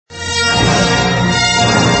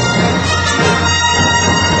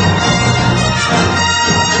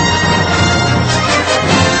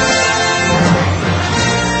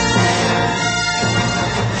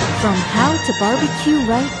Barbecue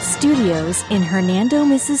Right Studios in Hernando,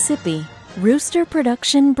 Mississippi, Rooster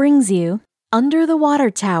Production brings you Under the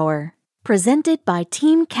Water Tower, presented by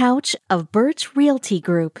Team Couch of Birch Realty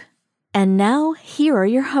Group. And now, here are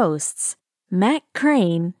your hosts, Matt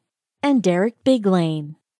Crane and Derek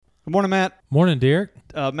Biglane. Good morning, Matt. Morning, Derek.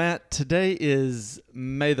 Matt, today is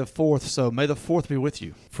May the 4th, so May the 4th be with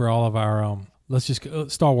you. For all of our, let's just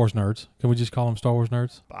Star Wars nerds. Can we just call them Star Wars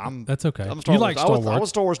nerds? That's okay. I'm Star you Wars. like Star Wars. I was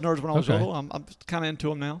Star Wars nerds when I was Okay. little. I'm kind of into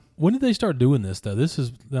them now. When did they start doing this, though? This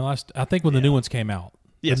is the last, I think when the new ones came out.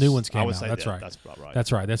 Yes, the new ones came I would out. say That's that. right. That's about right.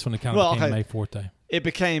 That's right. That's when it kind of became May 4th Day. It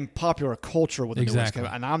became popular culture with the new ones Exactly. came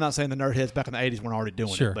out. And I'm not saying the nerdheads back in the 80s weren't already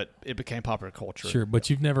doing Sure. it, but it became popular culture. Sure,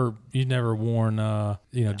 but you've never worn,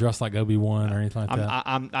 dressed like Obi-Wan or anything like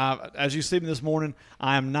that. As you see me this morning,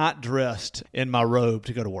 I am not dressed in my robe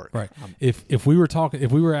to go to work. Right. If we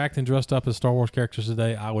were acting dressed up as Star Wars characters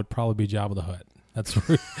today, I would probably be Jabba the Hutt. That's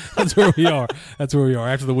where we are. That's where we are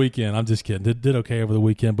after the weekend. I'm just kidding. Did okay over the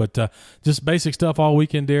weekend, but just basic stuff all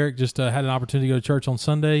weekend. Derek just had an opportunity to go to church on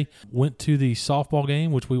Sunday. Went to the softball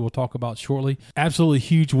game, which we will talk about shortly. Absolutely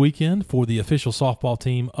huge weekend for the official softball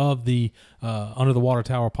team of the Under the Water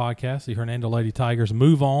Tower podcast. The Hernando Lady Tigers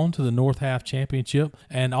move on to the North Half Championship,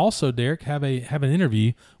 and also Derek have an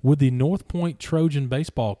interview with the North Point Trojan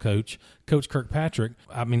baseball coach, Coach Kirkpatrick.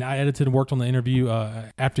 I mean, I edited and worked on the interview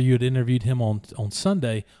after you had interviewed him on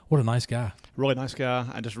Sunday. What a nice guy. Really nice guy.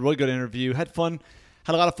 And just a really good interview. Had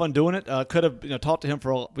a lot of fun doing it. Could have talked to him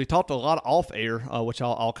we talked a lot off air, which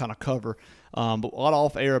I'll kind of cover. But a lot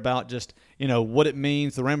off air about just what it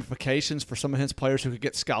means, the ramifications for some of his players who could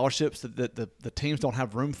get scholarships that the teams don't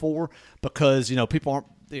have room for because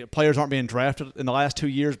players aren't being drafted in the last 2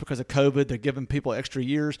 years because of COVID. They're giving people extra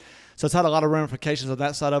years, so it's had a lot of ramifications on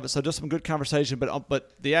that side of it. So just some good conversation.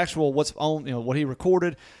 But the actual what's on what he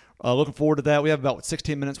recorded. Looking forward to that. We have about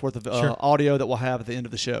 16 minutes worth of audio that we'll have at the end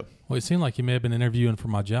of the show. Well, it seemed like he may have been interviewing for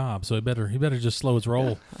my job, so he better just slow his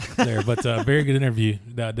roll there. But very good interview,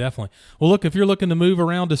 definitely. Well, look, if you're looking to move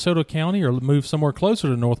around DeSoto County or move somewhere closer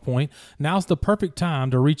to North Point, now's the perfect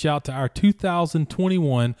time to reach out to our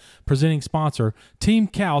 2021 presenting sponsor, Team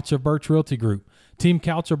Couch of Birch Realty Group. Team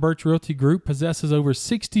Couch of Birch Realty Group possesses over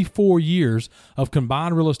 64 years of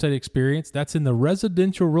combined real estate experience. That's in the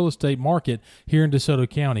residential real estate market here in DeSoto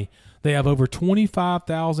County. They have over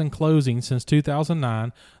 25,000 closings since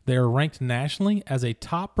 2009. They are ranked nationally as a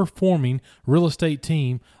top-performing real estate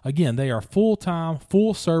team. Again, they are full-time,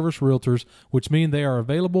 full-service realtors, which mean they are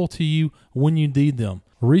available to you when you need them.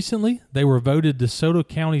 Recently, they were voted DeSoto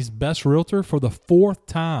County's best realtor for the 4th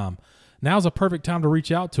time. Now's a perfect time to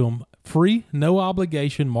reach out to them. Free,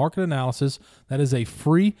 no-obligation market analysis. That is a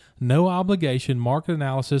free, no-obligation market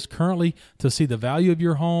analysis currently to see the value of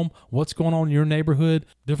your home, what's going on in your neighborhood,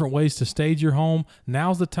 different ways to stage your home.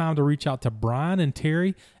 Now's the time to reach out to Brian and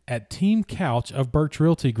Terry at Team Couch of Birch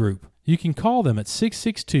Realty Group. You can call them at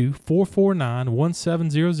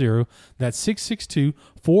 662-449-1700. That's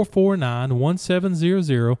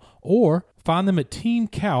 662-449-1700, or find them at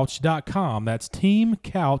teamcouch.com. That's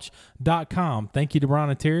teamcouch.com. Thank you to Brian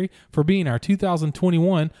and Terry for being our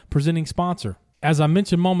 2021 presenting sponsor. As I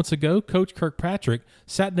mentioned moments ago, Coach Kirkpatrick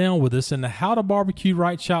sat down with us in the How to Barbecue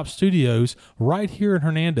Right Shop studios right here in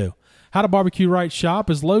Hernando. How to Barbecue Right Shop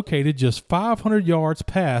is located just 500 yards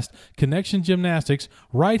past Connection Gymnastics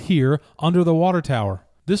right here under the water tower.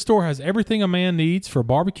 This store has everything a man needs for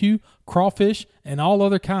barbecue, crawfish, and all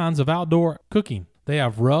other kinds of outdoor cooking. They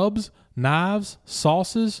have rubs, knives,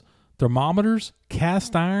 sauces, thermometers,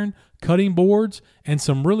 cast iron, cutting boards, and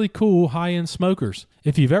some really cool high-end smokers.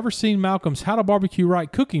 If you've ever seen Malcolm's How to Barbecue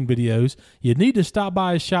Right cooking videos, you need to stop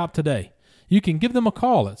by his shop today. You can give them a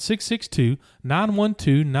call at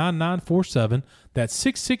 662-912-9947. That's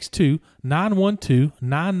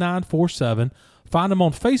 662-912-9947. Find them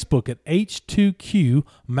on Facebook at H2Q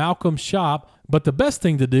Malcolm Shop. But the best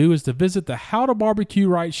thing to do is to visit the How to Barbecue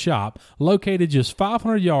Right shop, located just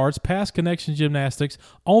 500 yards past Connection Gymnastics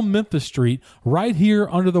on Memphis Street, right here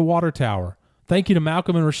under the water tower. Thank you to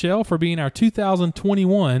Malcolm and Rochelle for being our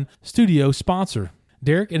 2021 studio sponsor.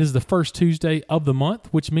 Derek, it is the first Tuesday of the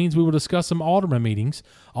month, which means we will discuss some Alderman meetings.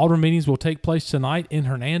 Alderman meetings will take place tonight in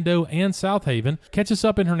Hernando and South Haven. Catch us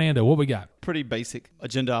up in Hernando. What we got? Pretty basic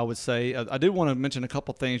agenda, I would say. I do want to mention a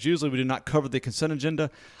couple things. Usually we do not cover the consent agenda.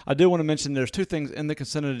 I do want to mention there's 2 things in the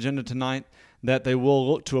consent agenda tonight that they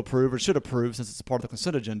will look to approve or should approve since it's a part of the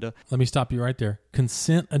consent agenda. Let me stop you right there.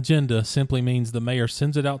 Consent agenda simply means the mayor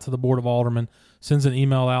sends it out to the Board of Aldermen sends an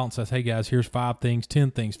email out and says, hey guys, here's 5 things,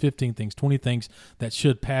 10 things, 15 things, 20 things that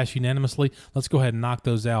should pass unanimously. Let's go ahead and knock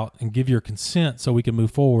those out and give your consent so we can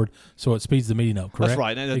move forward so it speeds the meeting up, correct? That's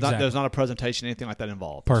right. And exactly. there's not a presentation, anything like that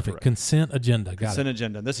involved. Perfect. Consent agenda. Got Consent it.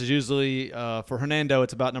 agenda. This is usually, for Hernando,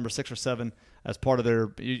 it's about number 6 or 7 as part of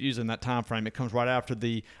their, using that time frame. It comes right after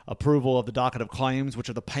the approval of the docket of claims, which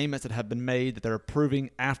are the payments that have been made that they're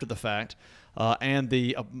approving after the fact, and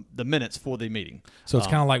the minutes for the meeting. So it's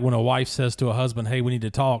kind of like when a wife says to a husband, hey, we need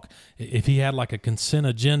to talk. If he had like a consent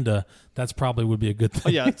agenda, that's probably would be a good thing. Oh,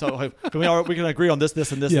 yeah. So we can agree on this,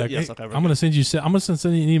 and this. Yeah, yes. Okay. I'm going to send you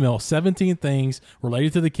an email, 17 things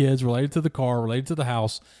related to the kids, related to the car, related to the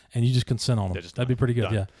house, and you just consent on them. That'd be pretty good.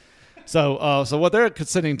 Done. Yeah. So what they're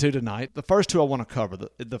consenting to tonight, the first 2 I want to cover.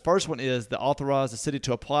 The first one is to authorize the city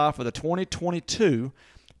to apply for the 2022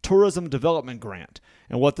 Tourism Development Grant.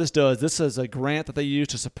 And what this does, this is a grant that they use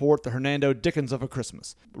to support the Hernando Dickens of a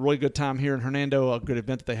Christmas. A really good time here in Hernando, a good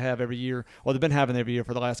event that they have every year, or they've been having every year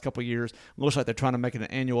for the last couple of years. It looks like they're trying to make it an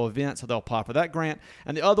annual event, so they'll apply for that grant.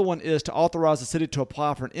 And the other one is to authorize the city to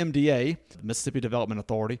apply for an MDA, the Mississippi Development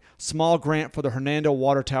Authority, small grant for the Hernando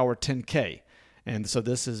Water Tower 10K. And so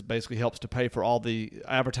this is basically helps to pay for all the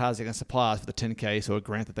advertising and supplies for the 10K, so a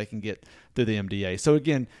grant that they can get through the MDA. So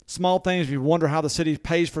again, small things. If you wonder how the city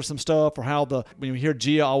pays for some stuff, or how when you hear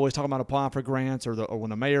Gia always talking about applying for grants, or when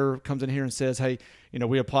the mayor comes in here and says, hey,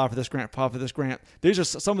 we apply for this grant, These are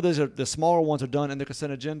some of these are the smaller ones are done in the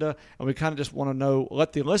consent agenda, and we kind of just want to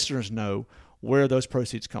let the listeners know where those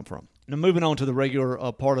proceeds come from. Now, moving on to the regular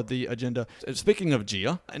part of the agenda. Speaking of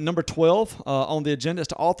Gia, number 12 on the agenda is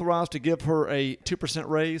to authorize to give her a 2%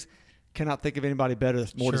 raise. Cannot think of anybody better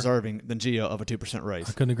that's more deserving than Gia of a 2% raise.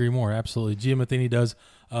 I couldn't agree more. Absolutely. Gia Matheny does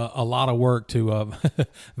a lot of work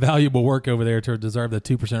valuable work over there to deserve the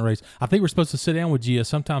 2% raise. I think we're supposed to sit down with Gia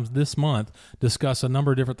sometimes this month, discuss a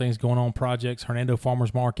number of different things going on, projects, Hernando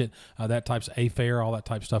Farmers Market, that types of A-Fair, all that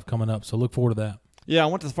type of stuff coming up. So look forward to that. Yeah, I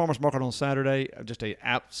went to the farmers market on Saturday. Just a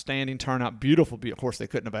outstanding turnout, beautiful. Of course, they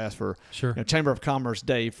couldn't have asked for Chamber of Commerce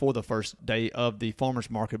Day for the first day of the farmers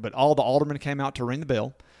market. But all the aldermen came out to ring the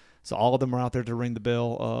bell, so all of them were out there to ring the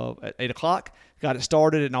bell at 8:00. Got it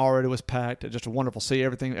started, and already was packed. Just a wonderful see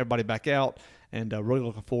everybody back out, and really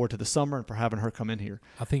looking forward to the summer and for having her come in here.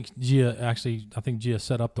 I think Gia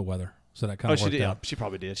set up the weather, so that kind of worked out. She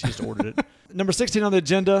probably did. She just ordered it. Number 16 on the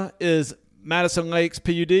agenda is Madison Lakes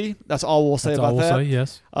PUD. That's all we'll say about that. That's all we'll say,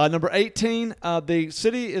 yes. Number 18, the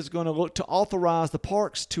city is going to look to authorize the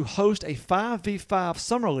parks to host a 5v5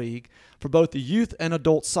 summer league for both the youth and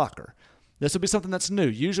adult soccer. This will be something that's new.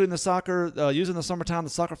 Usually in the soccer, using the summertime, the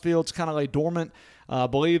soccer fields kind of lay dormant. I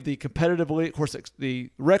believe the competitive league, of course, the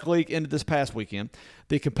rec league ended this past weekend.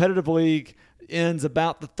 The competitive league ends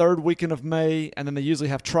about the 3rd weekend of May, and then they usually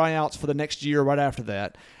have tryouts for the next year right after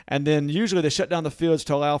that. And then usually they shut down the fields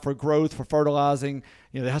to allow for growth, for fertilizing.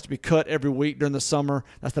 They have to be cut every week during the summer.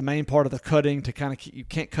 That's the main part of the cutting, to kind of you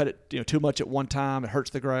can't cut it too much at one time. It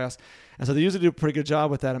hurts the grass. And so they usually do a pretty good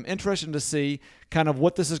job with that. I'm interested to see kind of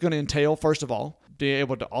what this is going to entail, first of all, being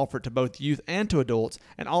able to offer it to both youth and to adults,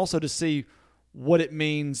 and also to see what it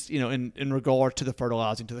means, in regard to the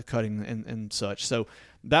fertilizing, to the cutting and such. So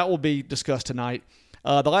that will be discussed tonight.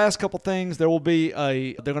 The last couple things, they're going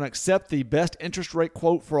to accept the best interest rate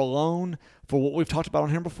quote for a loan for what we've talked about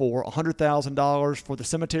on here before, $100,000 for the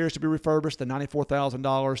cemeteries to be refurbished, the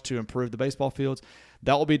 $94,000 to improve the baseball fields.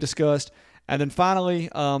 That will be discussed. And then finally,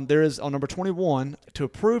 there is on number 21 to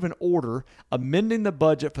approve an order amending the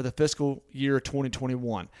budget for the fiscal year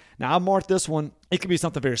 2021. Now, I marked this one. It could be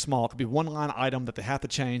something very small. It could be one line item that they have to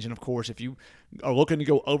change. And of course, if you are looking to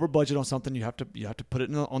go over budget on something, you have to put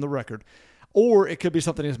it on the record. Or it could be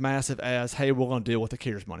something as massive as, hey, we're going to deal with the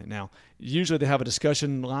CARES money. Now, usually they have a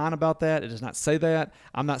discussion line about that. It does not say that.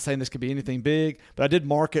 I'm not saying this could be anything big, but I did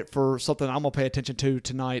mark it for something I'm going to pay attention to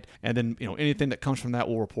tonight. And then, anything that comes from that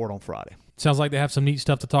we'll report on Friday. Sounds like they have some neat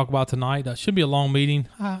stuff to talk about tonight. Should be a long meeting.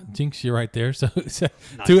 Jinx, you're right there. So it's a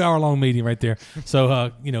nice. 2-hour-long meeting right there.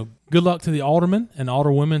 So, good luck to the aldermen and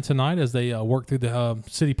alderwomen tonight as they work through the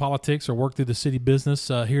city politics or work through the city business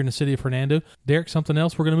here in the city of Hernando. Derek, something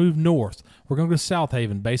else. We're going to move north. We're going to go to South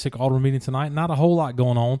Haven. Basic alderman meeting tonight. Not a whole lot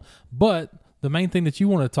going on, but the main thing that you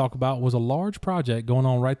wanted to talk about was a large project going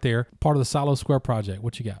on right there, part of the Silo Square project.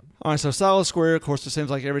 What you got? All right, so Silo Square, of course, it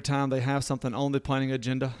seems like every time they have something on the planning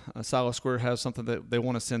agenda, Silo Square has something that they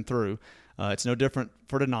want to send through. It's no different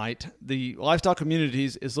for tonight. The Lifestyle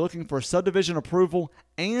Communities is looking for subdivision approval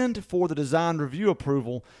and for the design review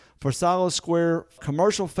approval for Silo Square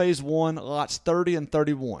Commercial Phase 1, lots 30 and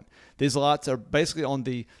 31. These lots are basically on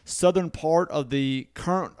the southern part of the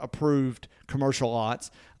current approved commercial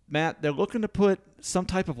lots. Matt, they're looking to put some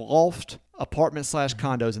type of loft apartment /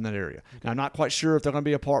 condos in that area. Now, I'm not quite sure if they're going to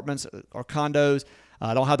be apartments or condos.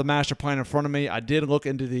 I don't have the master plan in front of me. I did look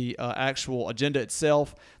into the actual agenda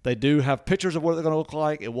itself. They do have pictures of what they're going to look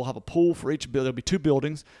like. It will have a pool for each building. There'll be 2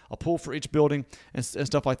 buildings, a pool for each building and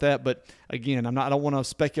stuff like that. But again, I don't want to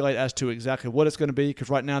speculate as to exactly what it's going to be, because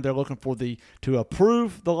right now they're looking for to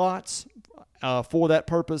approve the lots for that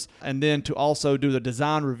purpose, and then to also do the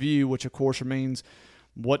design review, which of course means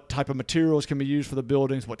what type of materials can be used for the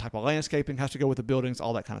buildings, what type of landscaping has to go with the buildings,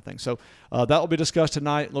 all that kind of thing. So that will be discussed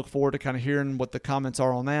tonight. Look forward to kind of hearing what the comments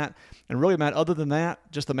are on that. And really, Matt, other than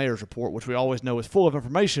that, just the mayor's report, which we always know is full of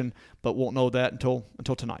information, but won't know that until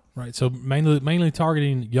tonight. Right. So mainly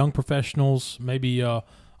targeting young professionals, maybe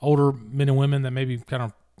older men and women that maybe kind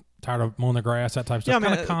of tired of mowing the grass, that type of stuff,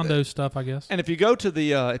 kind of condo stuff, I guess. And if you go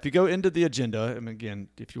to if you go into the agenda, and again,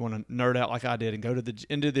 if you want to nerd out like I did and go to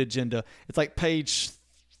into the agenda, it's like page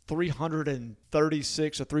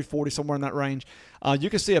 336 or 340, somewhere in that range. You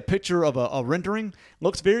can see a picture of a rendering.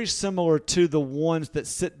 Looks very similar to the ones that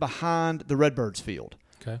sit behind the Redbirds field.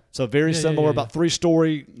 Okay. So very similar, about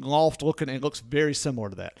 3-story loft looking, and it looks very similar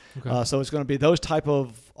to that. Okay. So it's going to be those type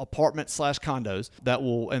of apartments / condos that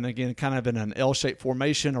will, and again, kind of in an L-shaped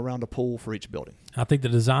formation around a pool for each building. I think the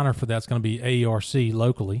designer for that's going to be AERC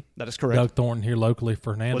locally. That is correct. Doug Thornton here locally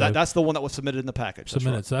for Hernando. Well, that's the one that was submitted in the package.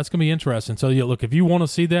 Right. So that's going to be interesting. So yeah, look, if you want to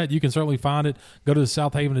see that, you can certainly find it. Go to the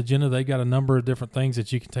South Haven agenda. They got a number of different things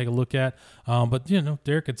that you can take a look at. But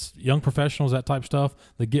Derek, it's young professionals, that type of stuff.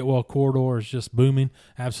 The Getwell corridor is just booming.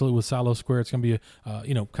 Absolutely, with Silo Square, it's going to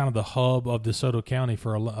be kind of the hub of DeSoto County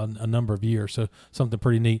for a number of years. So something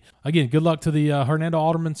pretty neat. Again, good luck to the Hernando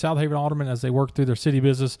Aldermen, South Haven Aldermen as they work through their city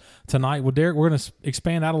business tonight. Well, Derek, we're going to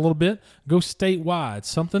expand out a little bit, go statewide.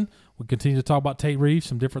 Something we continue to talk about Tate Reeves,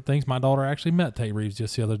 some different things. My daughter actually met Tate Reeves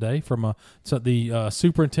just the other day from the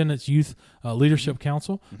Superintendent's Youth Leadership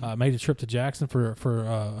Council. Made a trip to Jackson for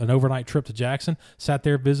an overnight trip to Jackson. Sat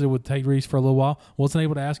there, visited with Tate Reeves for a little while. Wasn't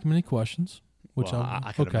able to ask him any questions. Which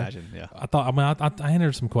I can imagine, yeah. I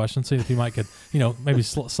entered some questions, see if he might could, maybe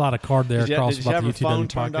slide a card there across about the UTW podcast. Did you have your phone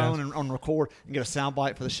turned on record and get a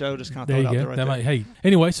soundbite for the show? Just kind of throw it out there right there.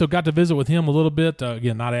 Anyway, so got to visit with him a little bit.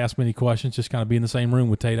 Again, not ask many questions, just kind of be in the same room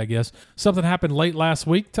with Tate, I guess. Something happened late last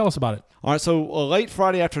week. Tell us about it. All right, so late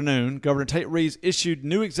Friday afternoon, Governor Tate Reeves issued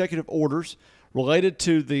new executive orders related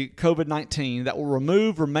to the COVID-19 that will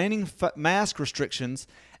remove remaining mask restrictions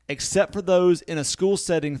except for those in a school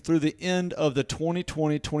setting through the end of the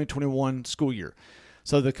 2020-2021 school year.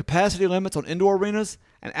 So the capacity limits on indoor arenas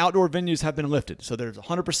and outdoor venues have been lifted. So there's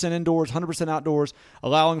 100% indoors, 100% outdoors,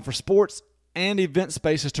 allowing for sports and event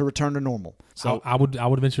spaces to return to normal. So I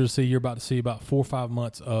would venture to see you're about to see about 4 or 5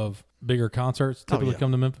 months of bigger concerts typically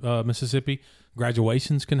come to Mississippi.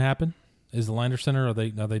 Graduations can happen. Is the Lander Center, are they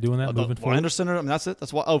doing that moving forward? Lander Center, I mean, that's it.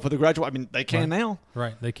 That's why. For the graduate, I mean, they can now.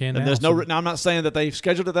 Right, they can and now. Now, I'm not saying that they've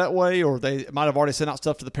scheduled it that way or they might have already sent out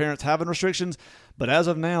stuff to the parents having restrictions, but as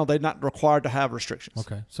of now, they're not required to have restrictions.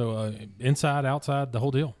 Okay, so inside, outside, the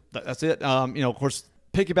whole deal. That's it. Of course,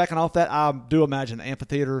 piggybacking off that, I do imagine the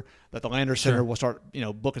amphitheater, that the Lander Center will start,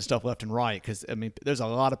 booking stuff left and right because, I mean, there's a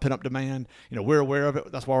lot of pent-up demand. We're aware of it.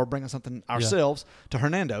 That's why we're bringing something ourselves to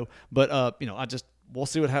Hernando. But, we'll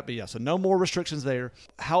see what happens. Yeah, so no more restrictions there.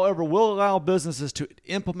 However, we'll allow businesses to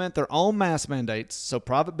implement their own mask mandates. So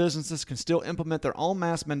private businesses can still implement their own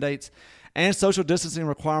mask mandates, and social distancing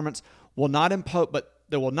requirements will not impose, but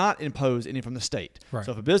they will not impose any from the state. Right.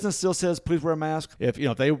 So if a business still says, please wear a mask, if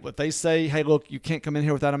they say, hey, look, you can't come in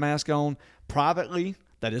here without a mask on, privately,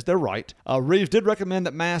 that is their right. Reeves did recommend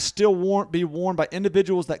that masks still be worn by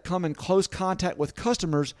individuals that come in close contact with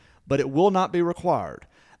customers, but it will not be required.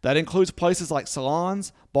 That includes places like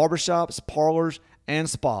salons, barbershops, parlors, and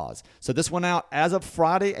spas. So this went out as of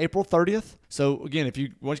Friday, April 30th. So again, if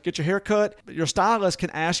you want to get your hair cut, your stylist can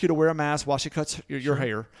ask you to wear a mask while she cuts your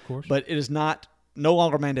hair. Of course. But it is no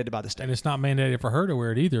longer mandated by the state. And it's not mandated for her to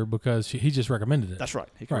wear it either because he just recommended it. That's right.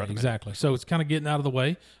 Right, exactly. So it's kind of getting out of the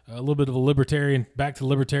way, a little bit of a back to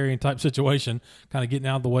libertarian type situation, kind of getting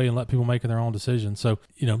out of the way and let people make their own decisions. So,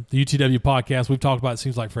 the UTW podcast, we've talked about it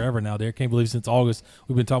seems like forever now, Derek. Can't believe since August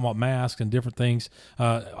we've been talking about masks and different things.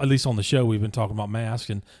 At least on the show, we've been talking about masks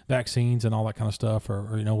and vaccines and all that kind of stuff or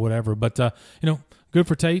whatever. But, good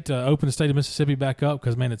for Tate to open the state of Mississippi back up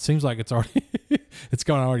because, man, it seems like it's already it's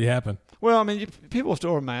going to already happen. Well, I mean, people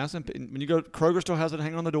still wear masks. And when you go, Kroger still has it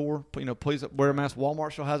hanging on the door. Please wear a mask.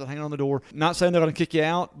 Walmart still has it hanging on the door. Not saying they're going to kick you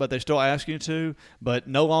out, but they still ask you to. But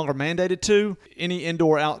no longer mandated to. Any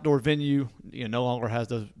indoor, outdoor venue, no longer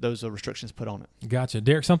has those restrictions put on it. Gotcha.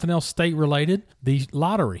 Derek, something else state related, the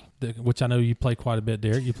lottery, which I know you play quite a bit,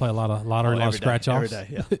 Derek. You play a lot of lottery, a lot of scratch-offs.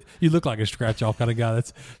 Every day, yeah. You look like a scratch-off kind of guy.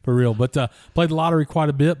 That's for real. But played the lottery quite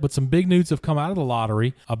a bit, but some big news have come out of the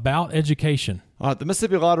lottery about education. The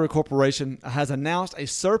Mississippi Lottery Corporation has announced a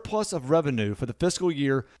surplus of revenue for the fiscal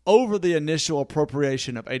year over the initial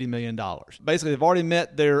appropriation of $80 million. Basically, they've already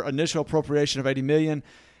met their initial appropriation of $80 million,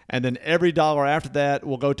 and then every dollar after that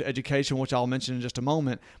will go to education, which I'll mention in just a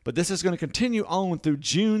moment. But this is going to continue on through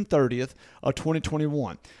June 30th of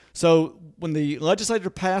 2021. So when the legislature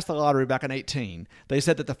passed the lottery back in 2018, they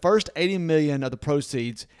said that the first $80 million of the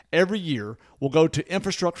proceeds every year will go to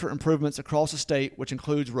infrastructure improvements across the state, which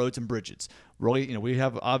includes roads and bridges. Really, we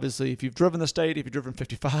have, obviously, if you've driven the state, if you've driven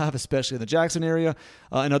 55, especially in the Jackson area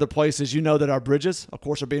and other places, you know that our bridges, of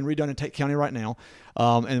course, are being redone in Tate County right now.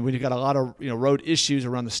 And we've got a lot of road issues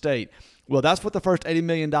around the state. Well, that's what the first $80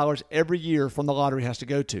 million every year from the lottery has to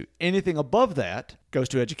go to. Anything above that goes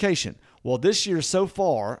to education. Well, this year so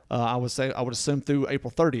far, I would assume through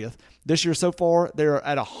April 30th, this year so far, they're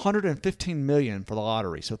at $115 million for the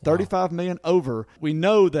lottery. So $35 million over. We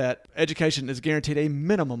know that education is guaranteed a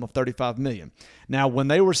minimum of $35 million. Now, when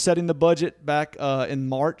they were setting the budget back in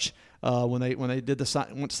March, when they did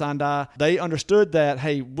went to sign die, they understood that,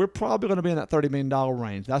 hey, we're probably going to be in that $30 million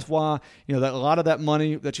range. That's why, that a lot of that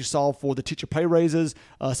money that you saw for the teacher pay raises,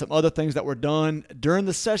 some other things that were done during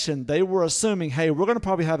the session, they were assuming, hey, we're going to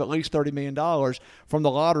probably have at least $30 million from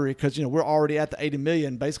the lottery because, we're already at the $80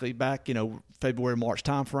 million basically back, February, March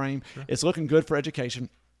timeframe. Sure. It's looking good for education.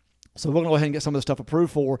 So we're going to go ahead and get some of the stuff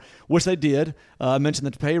approved for, which they did. I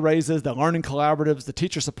mentioned the pay raises, the learning collaboratives, the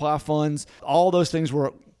teacher supply funds, all those things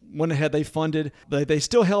went ahead, they funded, but they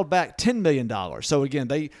still held back $10 million. So again,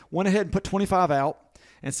 they went ahead and put 25 out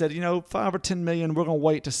and said, 5 or 10 million, we're going to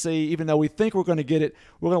wait to see, even though we think we're going to get it,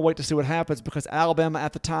 we're going to wait to see what happens because Alabama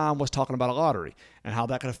at the time was talking about a lottery and how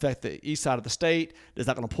that could affect the east side of the state. Is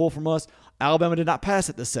that going to pull from us? Alabama did not pass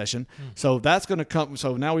it this session. So that's going to come.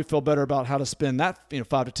 So now we feel better about how to spend that,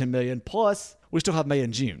 5 to 10 million. Plus, we still have May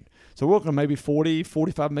and June. So we're looking at maybe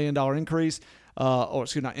 $45 million increase.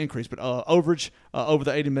 Not increase, but overage over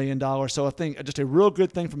the $80 million. So I think just a real good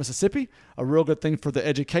thing for Mississippi, a real good thing for the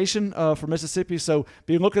education for Mississippi. So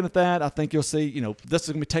be looking at that. I think you'll see, this is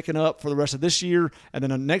going to be taken up for the rest of this year. And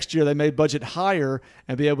then next year they may budget higher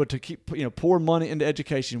and be able to keep, pour money into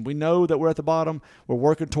education. We know that we're at the bottom. We're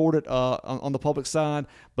working toward it on the public side.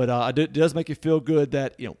 But it does make you feel good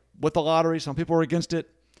that, with the lottery, some people are against it.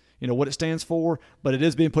 What it stands for, but it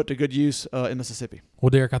is being put to good use in Mississippi.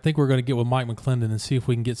 Well, Derek, I think we're going to get with Mike McClendon and see if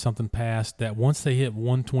we can get something passed that once they hit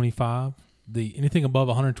 125, anything above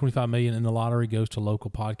 125 million in the lottery goes to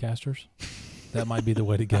local podcasters. That might be the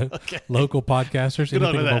way to go. Okay. Local podcasters,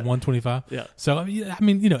 anything above 125. Yeah. So,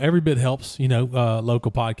 every bit helps, local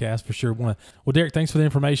podcasts for sure. Well, Derek, thanks for the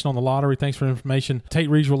information on the lottery. Thanks for the information, Tate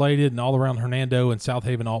Reeves related and all around Hernando and South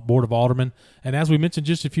Haven Board of Aldermen. And as we mentioned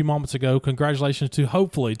just a few moments ago, congratulations to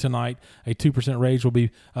hopefully tonight a 2% raise will be,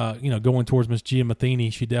 going towards Miss Gia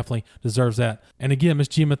Matheny. She definitely deserves that. And again, Miss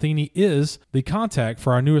Gia Matheny is the contact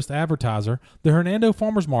for our newest advertiser, the Hernando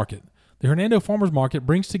Farmers Market. The Hernando Farmers Market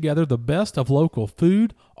brings together the best of local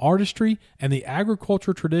food, artistry, and the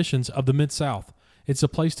agriculture traditions of the Mid-South. It's a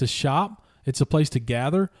place to shop, it's a place to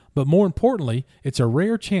gather, but more importantly, it's a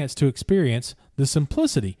rare chance to experience the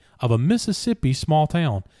simplicity of a Mississippi small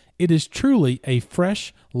town. It is truly a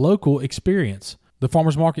fresh, local experience. The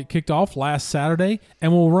Farmers Market kicked off last Saturday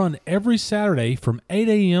and will run every Saturday from 8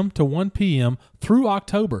 a.m. to 1 p.m. through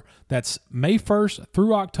October. That's May 1st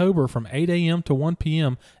through October from 8 a.m. to 1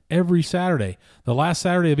 p.m. every Saturday. The last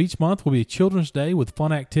Saturday of each month will be Children's Day with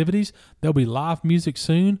fun activities. There'll be live music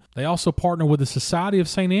soon. They also partner with the Society of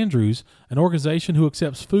St. Andrews, an organization who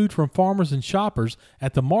accepts food from farmers and shoppers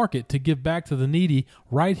at the market to give back to the needy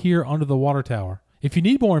right here under the water tower. If you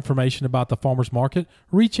need more information about the Farmers Market,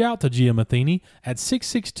 reach out to Gia Matheny at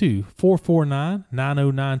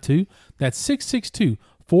 662-449-9092. That's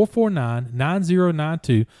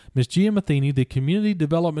 662-449-9092. Ms. Gia Matheny, the Community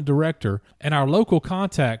Development Director and our local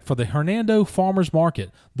contact for the Hernando Farmers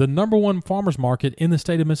Market, the #1 farmers market in the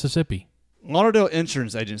state of Mississippi. Lauderdale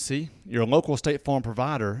Insurance Agency, your local State Farm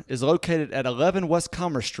provider, is located at 11 West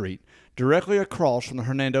Commerce Street, directly across from the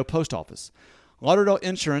Hernando Post Office. Lauderdale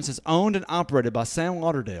Insurance is owned and operated by Sam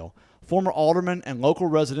Lauderdale, former alderman and local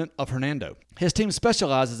resident of Hernando. His team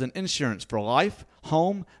specializes in insurance for life,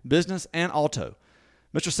 home, business, and auto.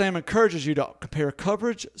 Mr. Sam encourages you to compare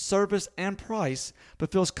coverage, service, and price,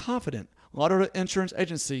 but feels confident Lauderdale Insurance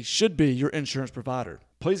Agency should be your insurance provider.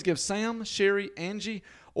 Please give Sam, Sherry, Angie,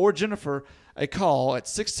 or Jennifer a call at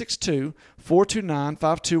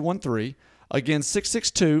 662-429-5213. Again,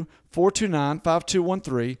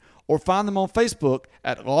 662-429-5213, or find them on Facebook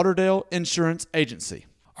at Lauderdale Insurance Agency.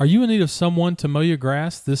 Are you in need of someone to mow your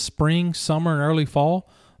grass this spring, summer, and early fall?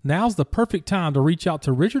 Now's the perfect time to reach out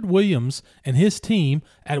to Richard Williams and his team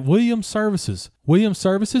at Williams Services. Williams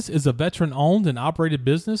Services is a veteran-owned and operated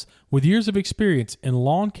business with years of experience in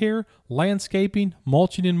lawn care, landscaping,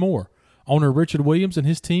 mulching, and more. Owner Richard Williams and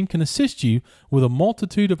his team can assist you with a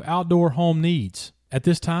multitude of outdoor home needs. At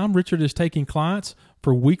this time, Richard is taking clients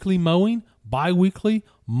for weekly mowing, bi-weekly,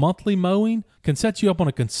 monthly mowing, can set you up on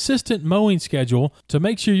a consistent mowing schedule to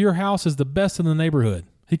make sure your house is the best in the neighborhood.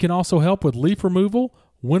 He can also help with leaf removal,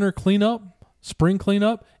 winter cleanup, spring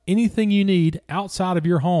cleanup, anything you need outside of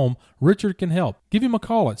your home, Richard can help. Give him a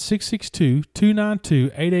call at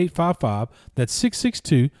 662-292-8855. That's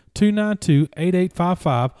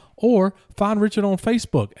 662-292-8855. Or find Richard on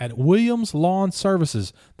Facebook at Williams Lawn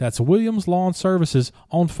Services. That's Williams Lawn Services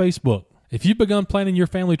on Facebook. If you've begun planning your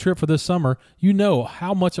family trip for this summer, you know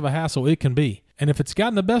how much of a hassle it can be. And if it's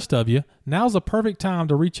gotten the best of you, now's the perfect time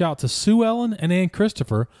to reach out to Sue Ellen and Ann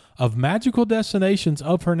Christopher of Magical Destinations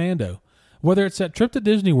of Hernando. Whether it's that trip to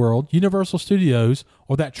Disney World, Universal Studios,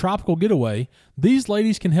 or that tropical getaway, these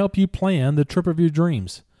ladies can help you plan the trip of your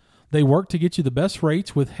dreams. They work to get you the best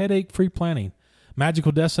rates with headache-free planning.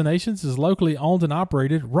 Magical Destinations is locally owned and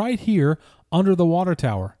operated right here under the water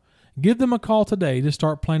tower. Give them a call today to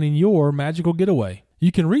start planning your magical getaway.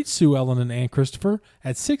 You can reach Sue Ellen and Ann Christopher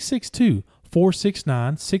at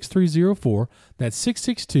 662-469-6304. That's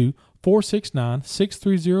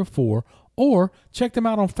 662-469-6304. Or check them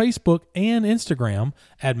out on Facebook and Instagram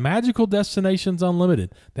at Magical Destinations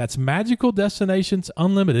Unlimited. That's Magical Destinations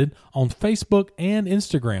Unlimited on Facebook and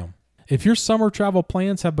Instagram. If your summer travel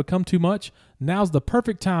plans have become too much, now's the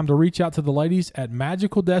perfect time to reach out to the ladies at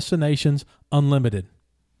Magical Destinations Unlimited.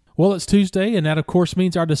 Well, it's Tuesday, and that, of course,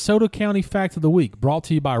 means our DeSoto County Fact of the Week, brought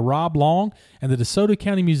to you by Rob Long and the DeSoto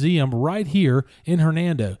County Museum right here in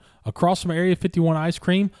Hernando, across from Area 51 Ice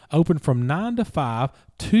Cream, open from 9 to 5,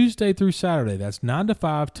 Tuesday through Saturday. That's 9 to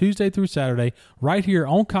 5, Tuesday through Saturday, right here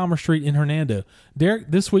on Commerce Street in Hernando.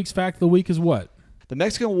 Derek, this week's Fact of the Week is what? The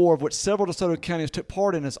Mexican War, of which several DeSoto counties took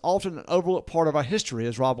part in, is often an overlooked part of our history,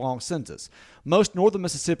 as Rob Long sends us. Most northern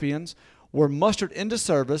Mississippians were mustered into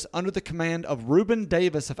service under the command of Reuben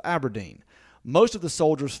Davis of Aberdeen. Most of the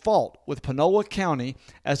soldiers fought with Panola County,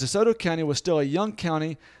 as DeSoto County was still a young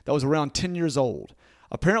county that was around 10 years old.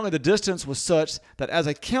 Apparently the distance was such that as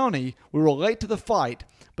a county we were late to the fight,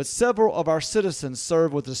 but several of our citizens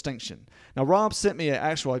served with distinction. Now, Rob sent me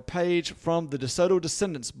a page from the DeSoto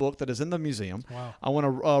Descendants book that is in the museum. Wow. I want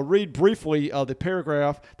to read briefly the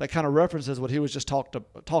paragraph that kind of references what he was just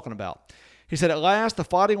talking about. He said, "At last the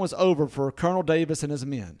fighting was over for Colonel Davis and his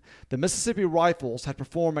men. The Mississippi Rifles had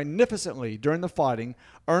performed magnificently during the fighting,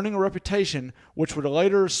 earning a reputation which would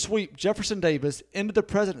later sweep Jefferson Davis into the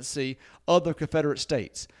presidency of the Confederate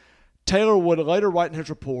States. Taylor would later write in his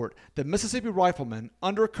report, the Mississippi Riflemen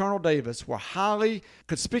under Colonel Davis were highly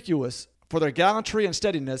conspicuous for their gallantry and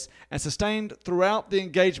steadiness, and sustained throughout the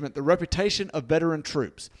engagement the reputation of veteran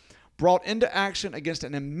troops. Brought into action against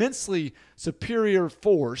an immensely superior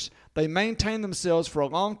force, they maintained themselves for a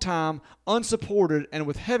long time unsupported and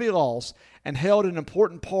with heavy loss, and held an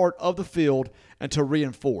important part of the field until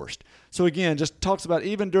reinforced." So again, just talks about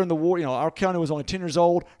even during the war, our county was only 10 years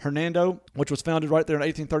old. Hernando, which was founded right there in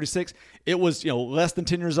 1836, it was, less than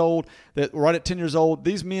 10 years old. That right at 10 years old,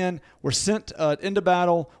 these men were sent into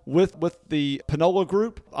battle with the Panola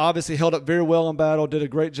group. Obviously held up very well in battle, did a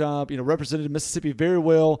great job, represented Mississippi very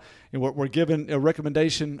well. We're given a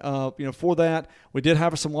recommendation, for that. We did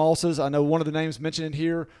have some losses. I know one of the names mentioned in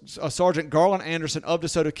here, Sergeant Garland Anderson of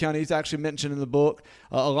DeSoto County. He's actually mentioned in the book,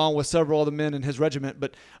 along with several other men in his regiment.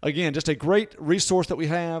 But again, just a great resource that we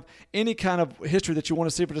have. Any kind of history that you want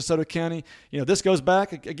to see for DeSoto County, this goes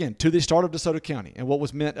back again to the start of DeSoto County and what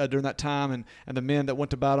was meant during that time, and the men that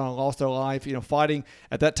went to battle and lost their life, fighting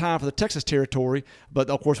at that time for the Texas territory, but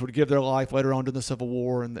of course would give their life later on during the Civil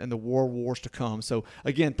War and the wars to come. So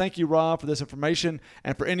again, thank you, Rob, for this information,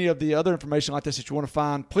 and for any of the other information like this that you want to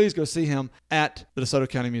find, please go see him at the DeSoto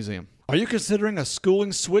County Museum. Are you considering a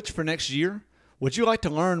schooling switch for next year? Would you like to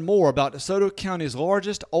learn more about DeSoto County's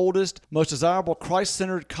largest, oldest, most desirable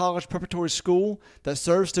Christ-centered college preparatory school that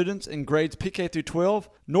serves students in grades PK through 12?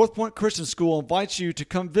 North Point Christian School invites you to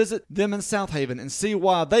come visit them in South Haven and see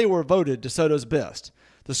why they were voted DeSoto's best.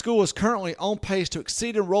 The school is currently on pace to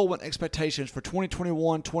exceed enrollment expectations for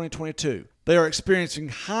 2021-2022. They are experiencing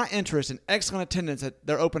high interest and excellent attendance at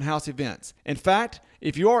their open house events. In fact,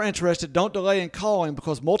 if you are interested, don't delay in calling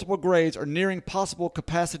because multiple grades are nearing possible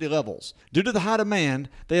capacity levels. Due to the high demand,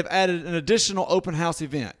 they have added an additional open house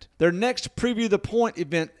event. Their next Preview the Point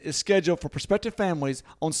event is scheduled for prospective families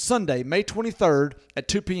on Sunday, May 23rd at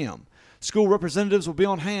 2 p.m. School representatives will be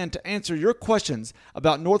on hand to answer your questions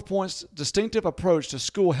about North Point's distinctive approach to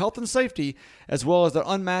school health and safety, as well as their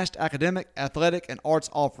unmatched academic, athletic, and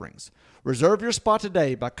arts offerings. Reserve your spot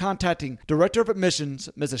today by contacting Director of Admissions,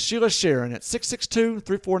 Mrs. Sheila Sharon, at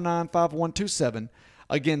 662-349-5127.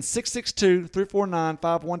 Again,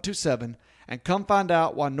 662-349-5127, and come find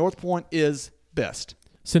out why North Point is best.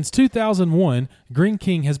 Since 2001, Green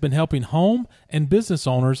King has been helping home and business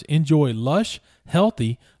owners enjoy lush,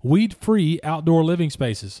 healthy, weed-free outdoor living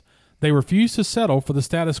spaces. They refuse to settle for the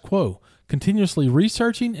status quo, continuously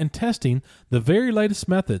researching and testing the very latest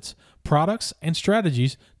methods, products, and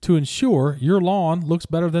strategies to ensure your lawn looks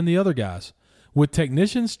better than the other guys. With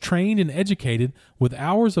technicians trained and educated with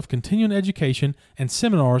hours of continuing education and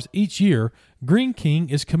seminars each year, Green King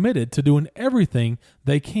is committed to doing everything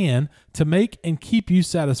they can to make and keep you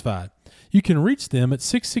satisfied. You can reach them at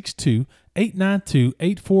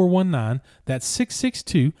 662-892-8419. That's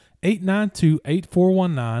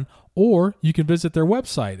 662-892-8419. Or you can visit their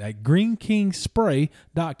website at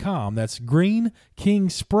greenkingspray.com. That's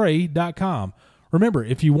greenkingspray.com. Remember,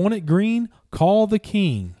 if you want it green, call the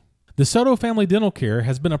king. DeSoto Family Dental Care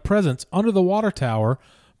has been a presence under the water tower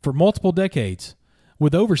for multiple decades.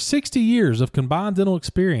 With over 60 years of combined dental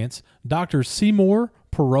experience, Drs. Seymour,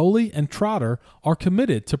 Paroli, and Trotter are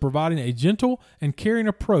committed to providing a gentle and caring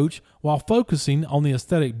approach while focusing on the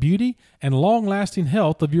aesthetic beauty and long-lasting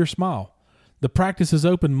health of your smile. The practice is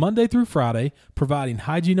open Monday through Friday, providing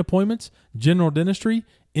hygiene appointments, general dentistry,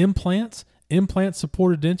 implants,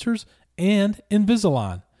 implant-supported dentures, and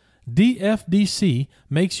Invisalign. DFDC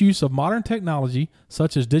makes use of modern technology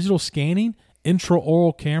such as digital scanning,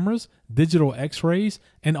 intraoral cameras, digital x-rays,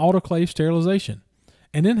 and autoclave sterilization.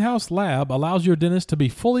 An in-house lab allows your dentist to be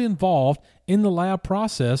fully involved in the lab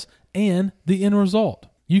process and the end result.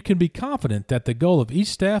 You can be confident that the goal of each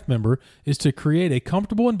staff member is to create a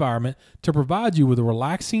comfortable environment to provide you with a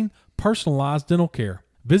relaxing, personalized dental care.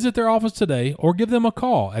 Visit their office today or give them a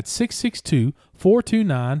call at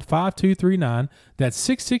 662-429-5239. That's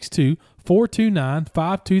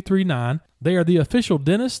 662-429-5239. They are the official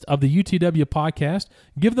dentist of the UTW podcast.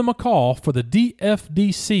 Give them a call for the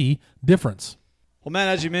DFDC difference. Well, Matt,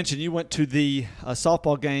 as you mentioned, you went to the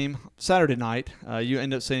softball game Saturday night. You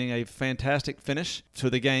ended up seeing a fantastic finish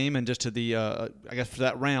to the game and just to the, I guess, for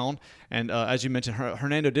that round. And as you mentioned,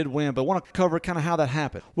 Hernando did win, but I want to cover kind of how that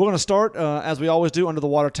happened. We're going to start, as we always do, under the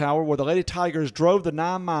water tower, where the Lady Tigers drove the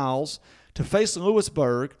 9 miles to face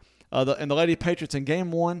Lewisburg and the Lady Patriots in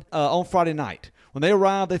Game 1 on Friday night. When they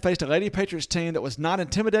arrived, they faced a Lady Patriots team that was not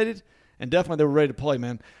intimidated, and definitely they were ready to play,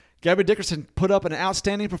 man. Gabby Dickerson put up an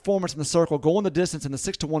outstanding performance in the circle, going the distance in the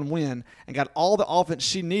 6-1 win, and got all the offense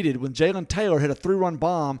she needed when Jalen Taylor hit a 3-run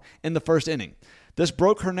bomb in the first inning. This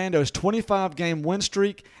broke Hernando's 25-game win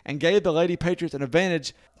streak and gave the Lady Patriots an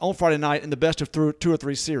advantage on Friday night in the best of 2 or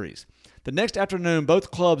 3 series. The next afternoon,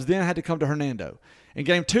 both clubs then had to come to Hernando. In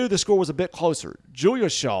Game 2, the score was a bit closer. Julia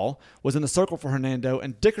Shaw was in the circle for Hernando,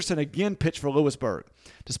 and Dickerson again pitched for Lewisburg.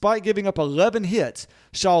 Despite giving up 11 hits,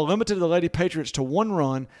 Shaw limited the Lady Patriots to 1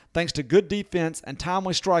 run thanks to good defense and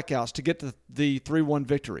timely strikeouts to get the 3-1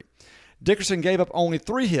 victory. Dickerson gave up only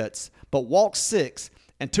 3 hits, but walked 6,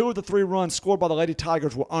 and 2 of the 3 runs scored by the Lady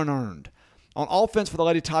Tigers were unearned. On offense for the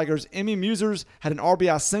Lady Tigers, Emmy Musers had an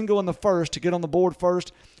RBI single in the first to get on the board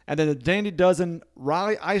first, and then the Dandy Dozen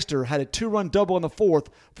Riley Eister had a 2-run double in the fourth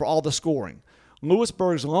for all the scoring.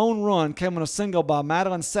 Lewisburg's lone run came on a single by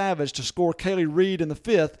Madeline Savage to score Kaylee Reed in the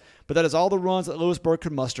fifth, but that is all the runs that Lewisburg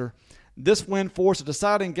could muster. This win forced a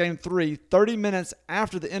deciding Game 3 30 minutes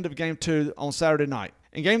after the end of Game 2 on Saturday night.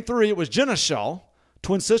 In Game 3, it was Jenna Shaw,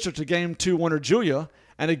 twin sister to Game 2 winner Julia,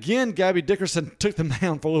 and again, Gabby Dickerson took the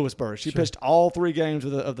mound for Lewisburg. She pitched all 3 games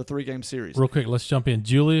of the 3-game series. Real quick, let's jump in.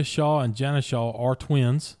 Julia Shaw and Jana Shaw are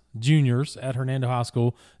twins, juniors at Hernando High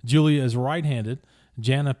School. Julia is right-handed.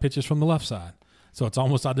 Jana pitches from the left side. So it's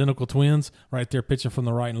almost identical twins right there pitching from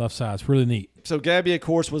the right and left side. It's really neat. So Gabby, of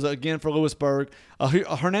course, was again for Lewisburg.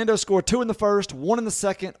 Hernando scored 2 in the first, 1 in the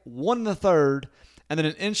second, 1 in the third, and then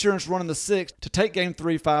an insurance run in the sixth to take Game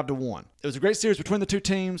 3 5-1. It was a great series between the two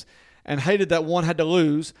teams, and hated that one had to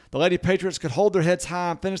lose. The Lady Patriots could hold their heads high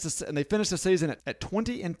and they finished the season at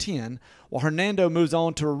 20-10, while Hernando moves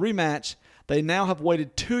on to a rematch they now have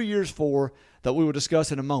waited 2 years for. that we will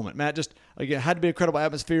discuss in a moment. Matt, just again, had to be a incredible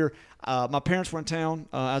atmosphere. My parents were in town,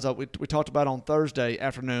 we talked about on Thursday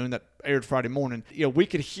afternoon that aired Friday morning. We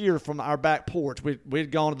could hear from our back porch. We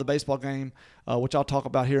had gone to the baseball game, which I'll talk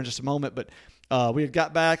about here in just a moment, but we had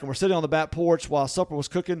got back and we're sitting on the back porch while supper was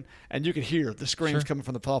cooking, and you could hear the screams coming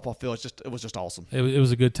from the softball field. It was just awesome. It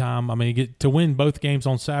was a good time. I mean, to win both games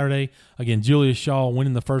on Saturday. Again, Julia Shaw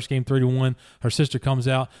winning the first game 3-1. Her sister comes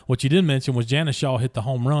out. What you didn't mention was Janice Shaw hit the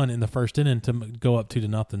home run in the first inning to go up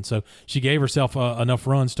 2-0. So she gave herself enough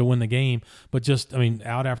runs to win the game. But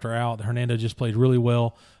out after out, Hernando just played really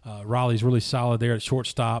well. Riley's really solid there at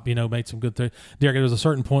shortstop. Made some good things. Derek, there was a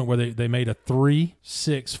certain point where they made a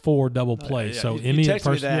 3-6-4 double play. So Emmy at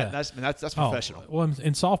first, that's professional. Well,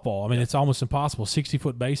 in softball, it's almost impossible.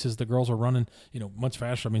 60-foot bases, the girls are running, much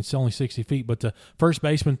faster. It's only 60 feet, but the first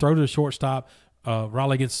baseman throw to the shortstop.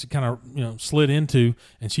 Riley gets kind of slid into,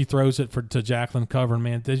 and she throws it to Jacqueline covering.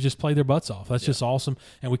 Man, they just play their butts off. That's just awesome,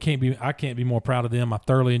 and I can't be more proud of them. I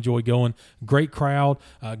thoroughly enjoy going. Great crowd,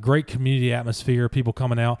 great community atmosphere. People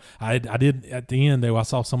coming out. I did at the end though. I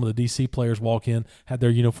saw some of the DC players walk in, had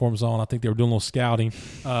their uniforms on. I think they were doing a little scouting,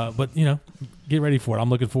 but get ready for it. I'm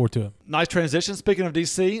looking forward to it. Nice transition. Speaking of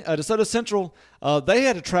DC, DeSoto Central, they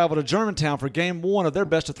had to travel to Germantown for Game 1 of their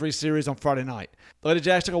best-of-3 series on Friday night. The Lady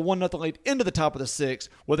Jacks took a 1-0 lead into the top of the 6th,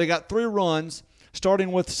 where they got 3 runs,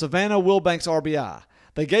 starting with Savannah Wilbanks' RBI.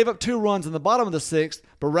 They gave up 2 runs in the bottom of the 6th,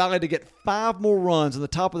 but rallied to get 5 more runs in the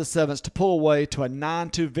top of the 7th to pull away to a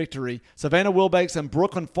 9-2 victory. Savannah Wilbanks and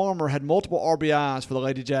Brooklyn Farmer had multiple RBIs for the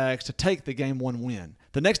Lady Jacks to take the Game 1 win.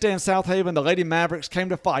 The next day in South Haven, the Lady Mavericks came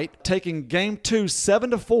to fight, taking Game 2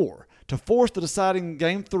 7-4 to force the deciding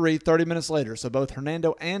Game 3 30 minutes later, so both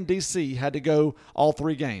Hernando and DC had to go all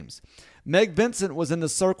 3 games. Meg Vincent was in the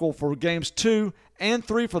circle for Games 2 and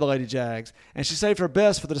 3 for the Lady Jags, and she saved her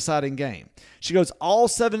best for the deciding game. She goes all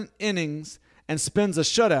 7 innings and spins a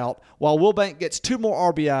shutout, while Wilbank gets 2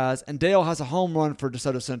 more RBIs, and Dale has a home run for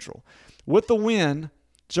DeSoto Central. With the win,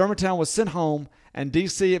 Germantown was sent home, and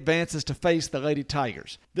DC advances to face the Lady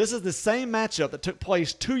Tigers. This is the same matchup that took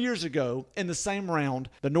place 2 years ago in the same round,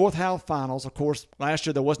 the North Half Finals. Of course, last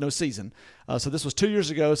year there was no season, so this was 2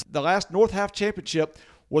 years ago. The last North Half Championship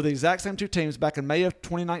were the exact same 2 teams back in May of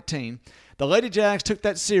 2019. The Lady Jags took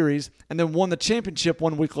that series and then won the championship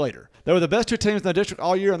 1 week later. They were the best 2 teams in the district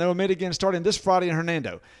all year, and they will meet again starting this Friday in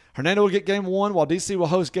Hernando. Hernando will get Game 1, while DC will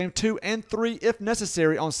host Game 2 and 3 if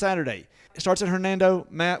necessary on Saturday. It starts at Hernando.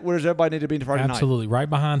 Matt, where does everybody need to be Friday night? Absolutely. Right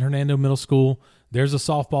behind Hernando Middle School. There's a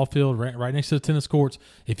softball field right next to the tennis courts.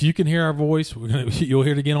 If you can hear our voice, you'll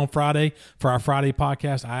hear it again on Friday for our Friday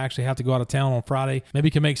podcast. I actually have to go out of town on Friday. Maybe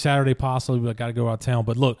you can make Saturday possibly, but I got to go out of town.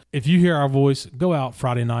 But look, if you hear our voice, go out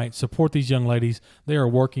Friday night. Support these young ladies. They are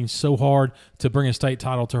working so hard to bring a state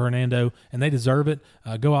title to Hernando, and they deserve it.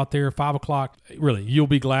 Go out there, 5 o'clock. Really, you'll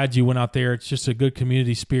be glad you went out there. It's just a good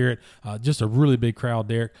community spirit. Just a really big crowd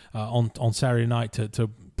there on Saturday night to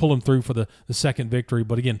pull them through for the second victory.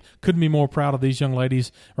 But again, couldn't be more proud of these young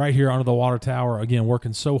ladies right here under the water tower. Again,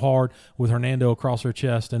 working so hard with Hernando across their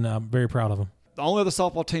chest, and I'm very proud of them. The only other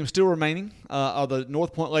softball team still remaining are the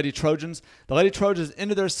North Point Lady Trojans. The Lady Trojans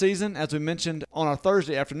ended their season, as we mentioned on our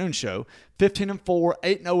Thursday afternoon show, 15-4,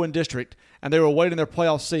 8-0 in district, and they were awaiting their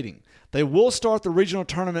playoff seeding. They will start the regional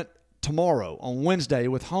tournament tomorrow on Wednesday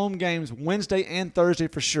with home games Wednesday and Thursday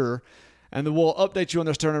for sure. And then we'll update you on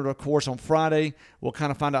their tournament, of course, on Friday. We'll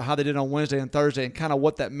kind of find out how they did on Wednesday and Thursday and kind of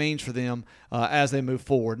what that means for them as they move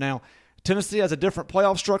forward. Now, Tennessee has a different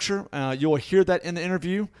playoff structure. You'll hear that in the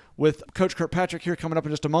interview with Coach Kirkpatrick here coming up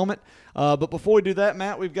in just a moment. But before we do that,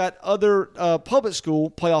 Matt, we've got other public school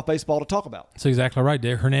playoff baseball to talk about. That's exactly right,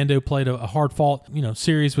 Derek. Hernando played a hard-fought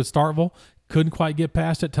series with Starkville. Couldn't quite get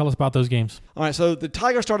past it. Tell us about those games. All right, so the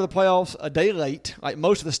Tigers started the playoffs a day late, like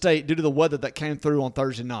most of the state, due to the weather that came through on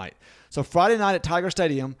Thursday night. So Friday night at Tiger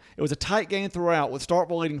Stadium, it was a tight game throughout, with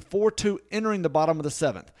Starkville leading 4-2 entering the bottom of the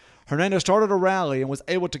 7th. Hernando started a rally and was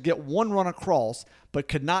able to get 1 run across, but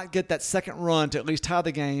could not get that second run to at least tie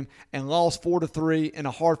the game and lost 4-3 in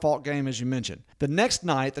a hard-fought game, as you mentioned. The next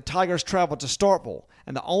night, the Tigers traveled to Starkville,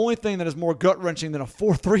 and the only thing that is more gut-wrenching than a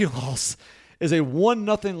 4-3 loss is a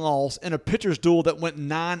 1-0 loss in a pitcher's duel that went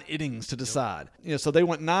 9 innings to decide. So they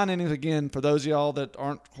went 9 innings again. For those of y'all that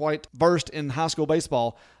aren't quite versed in high school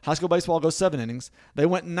baseball goes 7 innings. They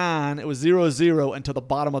went 9. It was 0-0 until the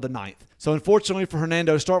bottom of the 9th. So unfortunately for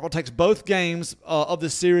Hernando, Starkville takes both games of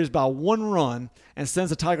this series by 1 run and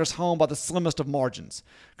sends the Tigers home by the slimmest of margins.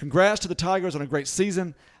 Congrats to the Tigers on a great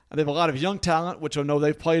season. And they have a lot of young talent, which I know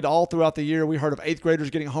they've played all throughout the year. We heard of 8th graders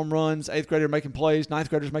getting home runs, 8th graders making plays, 9th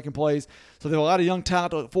graders making plays. So they have a lot of young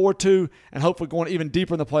talent to look forward to and hopefully going even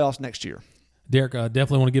deeper in the playoffs next year. Derek,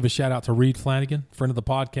 definitely want to give a shout out to Reed Flanagan, friend of the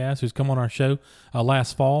podcast, who's come on our show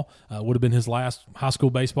last fall. Would have been his last high school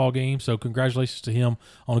baseball game. So congratulations to him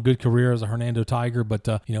on a good career as a Hernando Tiger. But,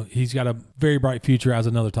 he's got a very bright future as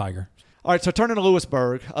another Tiger. All right, so turning to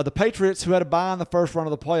Lewisburg, the Patriots, who had a bye in the first round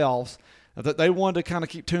of the playoffs, they wanted to kind of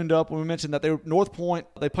keep tuned up when we mentioned that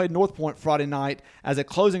they played North Point Friday night as a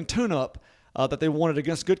closing tune-up that they wanted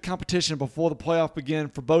against good competition before the playoff began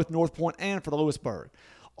for both North Point and for the Lewisburg.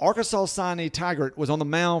 Arkansas signee Taggart was on the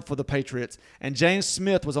mound for the Patriots, and James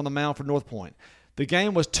Smith was on the mound for North Point. The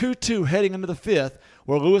game was 2-2 heading into the fifth,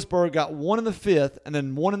 where Lewisburg got one in the fifth and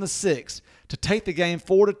then one in the sixth to take the game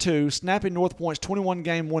 4-2, snapping North Point's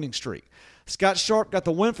 21-game winning streak. Scott Sharp got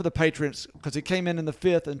the win for the Patriots because he came in the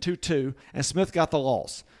fifth and 2-2, and Smith got the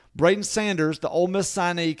loss. Braden Sanders, the Ole Miss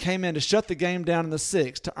signee, came in to shut the game down in the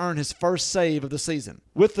sixth to earn his first save of the season.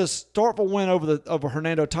 With the Starkville win over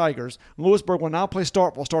Hernando Tigers, Lewisburg will now play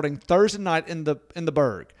Starkville starting Thursday night in the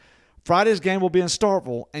Berg. Friday's game will be in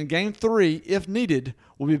Starkville, and Game 3, if needed,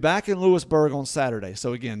 will be back in Lewisburg on Saturday.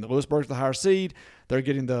 So again, the Lewisburg's the higher seed. They're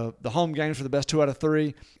getting the home games for the best 2 out of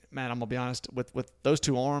 3. Man, I'm going to be honest, with those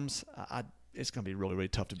two arms, it's going to be really, really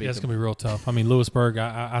tough to beat them. It's going to be real tough. I mean, Lewisburg,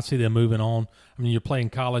 I see them moving on. I mean, you're playing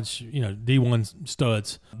college, D1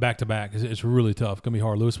 studs back-to-back. It's really tough. It's going to be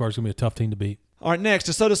hard. Lewisburg's going to be a tough team to beat. All right, next,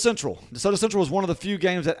 DeSoto Central. DeSoto Central was one of the few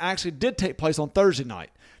games that actually did take place on Thursday night.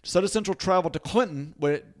 DeSoto Central traveled to Clinton,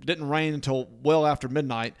 where it didn't rain until well after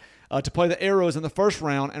midnight, to play the Arrows in the first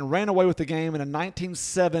round and ran away with the game in a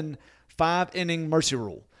 19-7 5-inning Mercy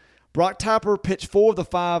Rule. Brock Tapper pitched 4 of the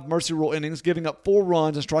 5 Mercy Rule innings, giving up 4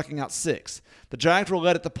 runs and striking out 6. The Jags were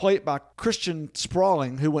led at the plate by Christian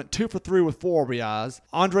Sprawling, who went 2 for 3 with 4 RBIs,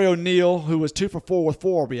 Andre O'Neill, who was 2 for 4 with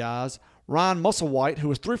 4 RBIs, Ryan Musselwhite, who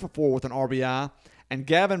was 3 for 4 with an RBI, and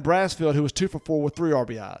Gavin Brasfield, who was 2 for 4 with 3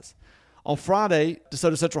 RBIs. On Friday,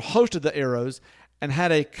 DeSoto Central hosted the Arrows and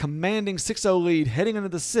had a commanding 6-0 lead heading into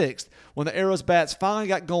the 6th when the Arrows bats finally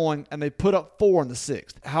got going and they put up 4 in the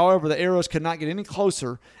 6th. However, the Arrows could not get any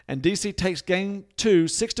closer, and DC takes Game 2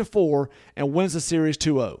 6-4 and wins the series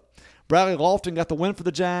 2-0. Bradley Lofton got the win for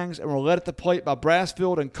the Jags and were led at the plate by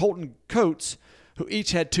Brasfield and Colton Coates, who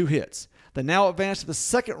each had 2 hits. They now advance to the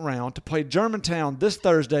second round to play Germantown this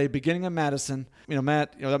Thursday, beginning in Madison.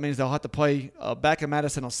 Matt, that means they'll have to play back in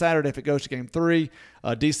Madison on Saturday if it goes to Game 3.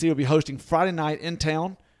 DC will be hosting Friday night in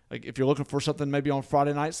town. Like if you're looking for something maybe on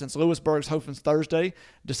Friday night, since Lewisburg's hosting Thursday,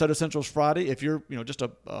 DeSoto Central's Friday. If you're just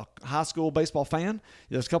a high school baseball fan,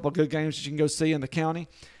 there's a couple of good games that you can go see in the county.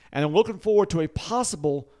 And I'm looking forward to a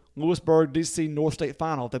possible Lewisburg DC North State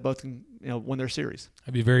final if they both can win their series.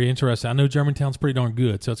 That'd be very interesting. I know Germantown's pretty darn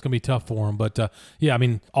good, so it's going to be tough for them. But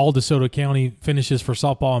all DeSoto County finishes for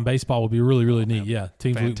softball and baseball would be really, really neat. Yeah,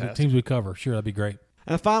 teams we cover. Sure, that'd be great.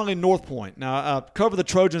 And finally, North Point. Now, I covered the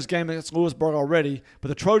Trojans game against Lewisburg already, but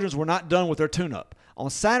the Trojans were not done with their tune-up. On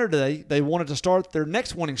Saturday, they wanted to start their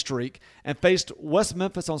next winning streak and faced West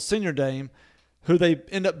Memphis on Senior Day, who they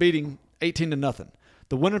end up beating 18-0.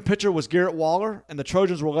 The winning pitcher was Garrett Waller, and the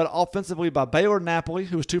Trojans were led offensively by Baylor Napoli,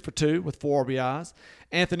 who was 2 for 2 with 4 RBIs.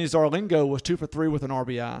 Anthony Zarlingo was 2 for 3 with an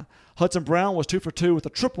RBI. Hudson Brown was 2 for 2 with a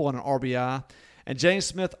triple and an RBI. And James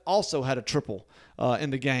Smith also had a triple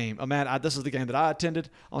in the game. Matt, this is the game that I attended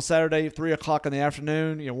on Saturday, 3 o'clock in the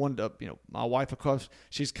afternoon. My wife, of course,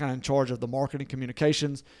 she's kind of in charge of the marketing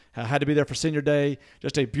communications. I had to be there for Senior Day.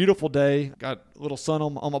 Just a beautiful day. Got a little sun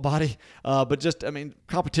on my body.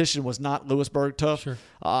 Competition was not Lewisburg tough, sure.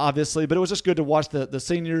 Obviously. But it was just good to watch the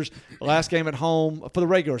seniors, last game at home for the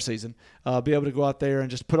regular season, be able to go out there and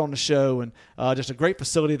just put on the show. And just a great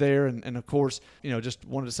facility there. And of course, just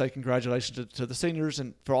wanted to say congratulations to the seniors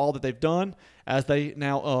and for all that they've done as they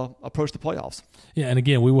now approach the playoffs. Yeah, and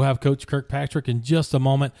again, we will have Coach Kirkpatrick in just a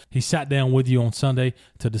moment. He sat down with you on Sunday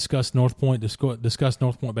to discuss North Point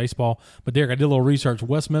baseball. But Derek, I did a little research.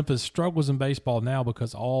 West Memphis struggles in baseball now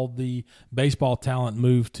because all the baseball talent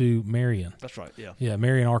moved to Marion. That's right. Yeah. Yeah,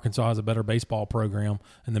 Marion, Arkansas has a better baseball program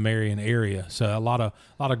in the Marion area. So a lot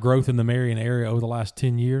of growth in the Marion area over the last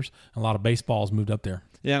 10 years. And a lot of baseball has moved up there.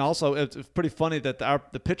 Yeah, and also it's pretty funny that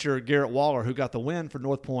the pitcher Garrett Waller, who got the win for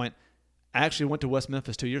North Point, actually went to West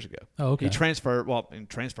Memphis 2 years ago. Oh, okay. He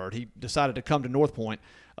transferred. He decided to come to North Point.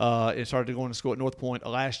 And started going to school at North Point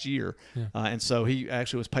last year. Yeah. And so he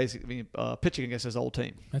actually was pitching against his old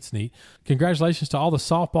team. That's neat. Congratulations to all the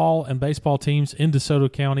softball and baseball teams in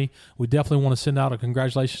DeSoto County. We definitely want to send out a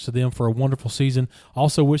congratulations to them for a wonderful season.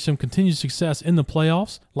 Also wish them continued success in the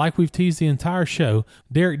playoffs. Like we've teased the entire show,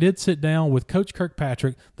 Derek did sit down with Coach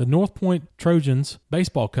Kirkpatrick, the North Point Trojans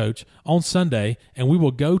baseball coach, on Sunday, and we will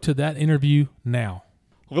go to that interview now.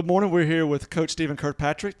 Well, good morning. We're here with Coach Stephen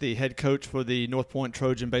Kirkpatrick, the head coach for the North Point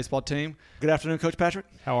Trojan baseball team. Good afternoon, Coach Patrick.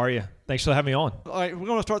 How are you? Thanks for having me on. All right, we're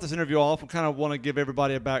going to start this interview off. We kind of want to give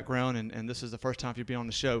everybody a background, and this is the first time you've been on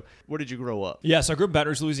the show. Where did you grow up? Yeah, so I grew up in Baton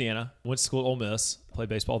Rouge, Louisiana. Went to school at Ole Miss. Played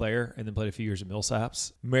baseball there, and then played a few years at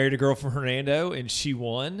Millsaps. Married a girl from Hernando, and she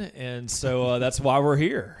won, and so that's why we're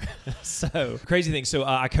here. So crazy thing. So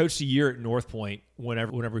I coached a year at North Point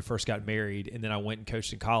whenever we first got married, and then I went and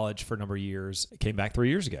coached in college for a number of years. Came back 3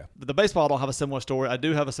 years ago. The baseball, I don't have a similar story. I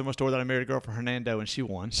do have a similar story that I married a girl from Hernando, and she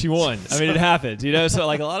won. She won. I mean, it happened, So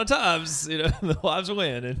like a lot of times, the wives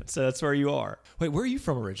win, and so that's where you are. Wait, where are you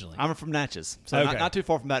from originally? I'm from Natchez, so Okay. not too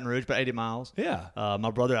far from Baton Rouge, but 80 miles. Yeah.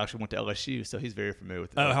 My brother actually went to LSU, so he's very familiar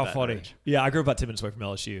with Oh, how Baton funny. Rouge. Yeah, I grew up about 10 minutes away from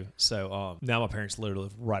LSU. So now my parents literally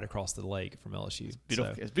live right across the lake from LSU.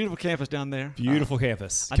 Beautiful, So, it's a beautiful campus down there. beautiful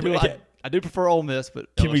campus. I do prefer Ole Miss,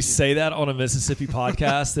 but Can we LSU. say that on a Mississippi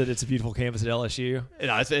podcast that it's a beautiful campus at LSU?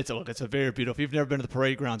 It's a very beautiful. If you've never been to the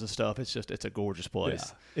parade grounds and stuff, it's a gorgeous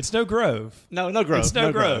place. It's no Grove. No Grove. It's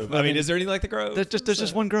no Grove. I mean, is there anything like the Grove? there's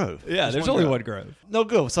just one Grove. Yeah, there's only one Grove. No,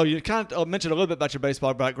 go. So you kind of mentioned a little bit about your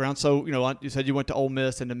baseball background. So you said you went to Ole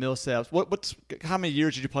Miss and to Millsaps. How many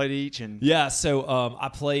years did you play at each? And Yeah, so I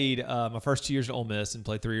played my first 2 years at Ole Miss and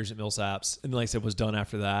played 3 years at Millsaps, and like I said, was done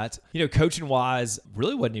after that. Coaching wise,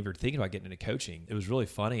 really wasn't even thinking about getting into coaching. It was really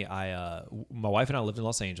funny. My wife and I lived in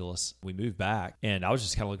Los Angeles. We moved back, and I was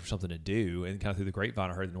just kind of looking for something to do. And kind of through the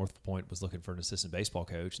grapevine, I heard that North Point was looking for an assistant baseball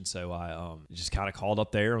coach, and so I just kind of called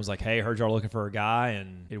up there and was like, "Hey, I heard y'all are looking for a guy,"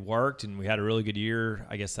 and it worked. And we had a really good year.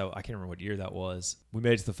 I guess I can't remember what year that was. We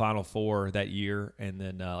made it to the Final Four that year, and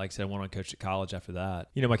then like I said, I went on coach at college after that.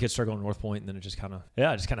 My kids started going to North Point, and then it just kind of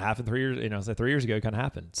happened 3 years. 3 years ago, it kind of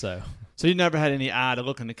happened. So you never had any eye to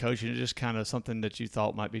look into coaching. It's just kind of something that you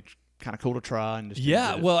thought might be kind of cool to try and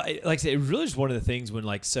just well, like I said, it really was one of the things when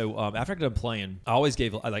after I got done playing, I always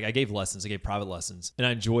gave lessons. I gave private lessons, and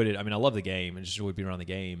I enjoyed it. I mean, I love the game and just enjoyed being around the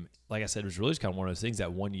game. Like I said, it was really just kind of one of those things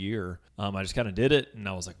that 1 year, I just kind of did it, and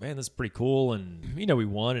I was like, man, this is pretty cool. And we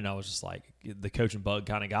won, and I was just like, the coaching bug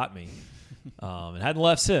kind of got me. And hadn't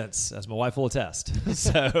left since, as my wife will attest.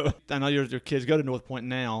 So I know your kids go to North Point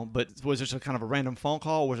now, but was there kind of a random phone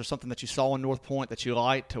call? Or was there something that you saw in North Point that you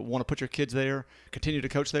liked to want to put your kids there, continue to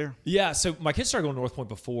coach there? Yeah, so my kids started going to North Point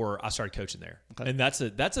before I started coaching there. Okay. And that's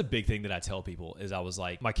a big thing that I tell people is I was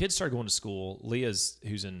like, my kids started going to school. Leah's,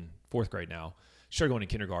 who's in 4th grade now, started going to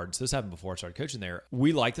kindergarten. So this happened before I started coaching there.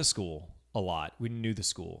 We liked the school a lot. We knew the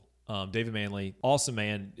school. David Manley, awesome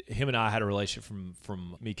man. Him and I had a relationship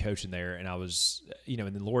from me coaching there, and I was, and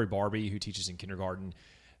then Lori Barbie, who teaches in kindergarten.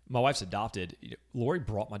 My wife's adopted. Lori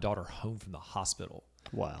brought my daughter home from the hospital.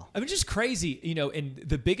 Wow. I mean, just crazy, and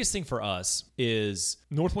the biggest thing for us is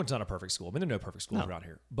North Point's not a perfect school. I mean, there are no perfect schools around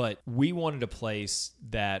here, but we wanted a place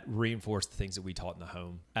that reinforced the things that we taught in the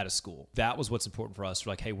home at a school. That was what's important for us.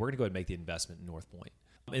 We're like, hey, we're going to go ahead and make the investment in North Point.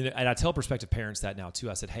 And I tell prospective parents that now too.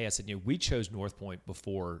 I said, we chose North Point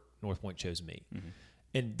before North Point chose me. Mm-hmm.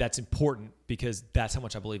 And that's important because that's how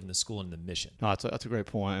much I believe in the school and the mission. No, that's a great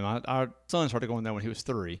point. And our son started going there when he was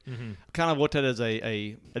 3. Mm-hmm. Kind of looked at it as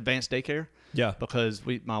a advanced daycare. Yeah. Because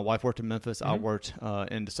my wife worked in Memphis, Mm-hmm. I worked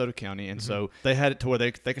in DeSoto County, and so they had it to where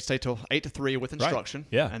they could stay till 8 to 3 with instruction,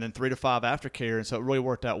 Yeah. and then 3 to 5 aftercare, and so it really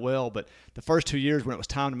worked out well. But the first 2 years when it was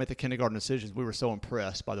time to make the kindergarten decisions, we were so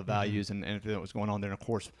impressed by the values and everything that was going on there. And of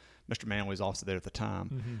course, Mr. Manley was also there at the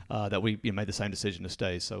time that we made the same decision to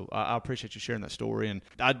stay. So I appreciate you sharing that story. And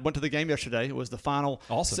I went to the game yesterday. It was the final.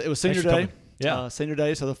 Awesome. It was senior Thanks for day. coming. Yeah. Senior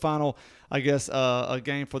day. So the final, I guess, a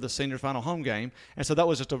game for the senior final home game. And so that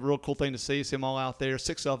was just a real cool thing to see them all out there,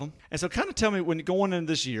 6 of them. And so kind of tell me, when going into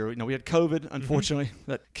this year, we had COVID, unfortunately,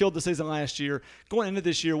 that killed the season last year. Going into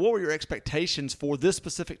this year, what were your expectations for this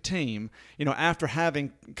specific team, after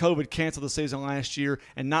having COVID cancel the season last year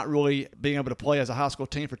and not really being able to play as a high school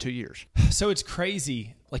team for 2 years? So it's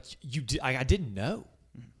crazy. Like I didn't know.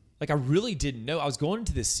 Like, I really didn't know. I was going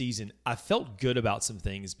into this season. I felt good about some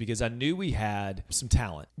things because I knew we had some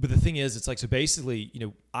talent. But the thing is, it's like, so basically,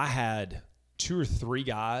 I had 2 or 3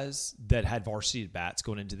 guys that had varsity at bats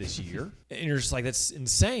going into this year. And you're just like, that's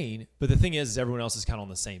insane. But the thing is everyone else is kind of on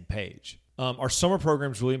the same page. Our summer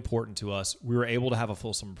program is really important to us. We were able to have a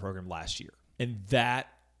full summer program last year. And that,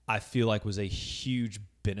 I feel like, was a huge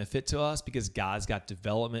benefit to us because guys got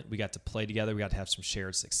development. We got to play together. We got to have some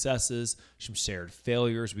shared successes, some shared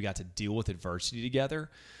failures. We got to deal with adversity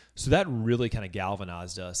together. So that really kind of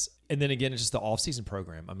galvanized us. And then again, it's just the off-season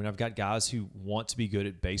program. I mean, I've got guys who want to be good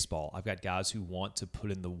at baseball. I've got guys who want to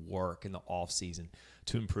put in the work in the off-season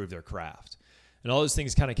to improve their craft. And all those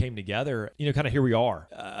things kind of came together, kind of here we are.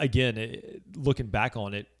 Again, looking back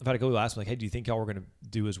on it, I've had a couple ask me, like, hey, do you think y'all were going to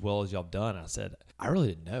do as well as y'all have done? And I said, I really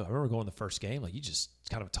didn't know. I remember going the first game, like, it's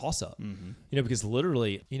kind of a toss-up. Because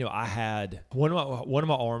literally, I had one of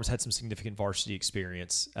my arms had some significant varsity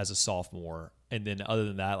experience as a sophomore. And then other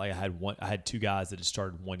than that, like I had 2 guys that had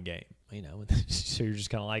started one game, so you're just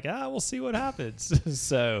kind of like, we'll see what happens.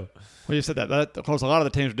 So, well, you said that. Of course, a lot of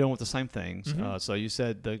the teams are dealing with the same things. So you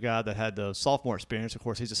said the guy that had the sophomore experience, of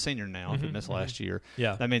course, he's a senior now. If he missed last year,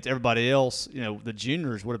 that means everybody else, the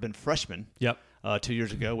juniors would have been freshmen. Yep. 2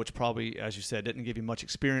 years ago, which probably, as you said, didn't give you much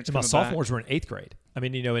experience. And my sophomores were in 8th grade. I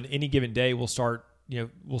mean, in any given day, we'll start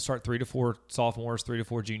 3 to 4 sophomores, 3 to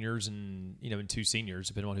 4 juniors, and and 2 seniors,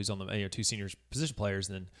 depending on who's on the 2 seniors position players,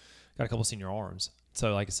 and then got a couple senior arms.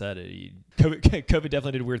 So, like I said, COVID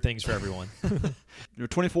definitely did weird things for everyone. You're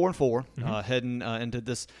 24-4, heading into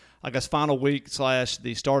this, I guess, final week /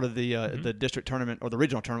 the start of the district tournament or the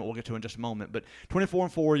regional tournament. We'll get to in just a moment. But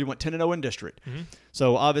 24-4, you went 10-0 in district.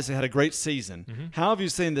 So obviously had a great season. How have you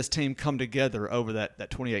seen this team come together over that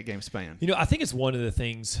 28-game span? I think it's one of the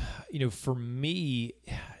things. For me,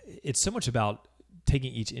 it's so much about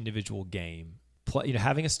taking each individual game,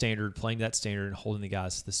 having a standard, playing that standard, and holding the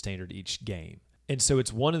guys to the standard each game. And so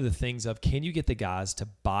it's one of the things of, can you get the guys to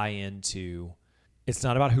buy into, it's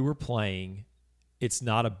not about who we're playing. It's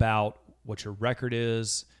not about what your record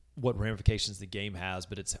is, what ramifications the game has,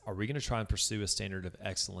 but it's, are we going to try and pursue a standard of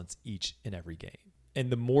excellence each and every game? And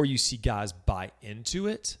the more you see guys buy into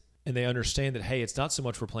it and they understand that, hey, it's not so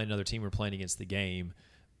much we're playing another team, we're playing against the game.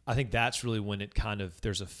 I think that's really when it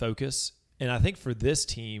there's a focus. And I think for this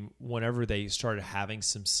team, whenever they started having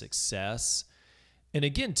some success, and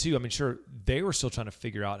again, too, I mean, sure, they were still trying to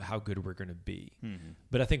figure out how good we're going to be.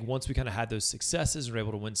 But I think once we kind of had those successes and were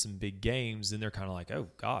able to win some big games, then they're kind of like, oh,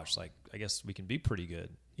 gosh, like, I guess we can be pretty good.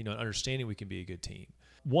 And understanding we can be a good team.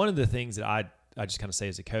 One of the things that I just kind of say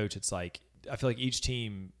as a coach, it's like, I feel like each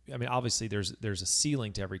team, I mean, obviously there's a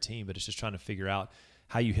ceiling to every team, but it's just trying to figure out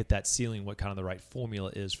how you hit that ceiling, what kind of the right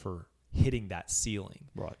formula is for hitting that ceiling.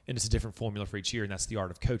 Right. And it's a different formula for each year, and that's the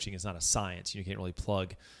art of coaching. It's not a science. You can't really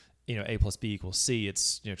plug A plus B equals C.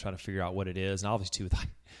 It's, trying to figure out what it is. And obviously, too,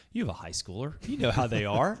 you have a high schooler. You know how they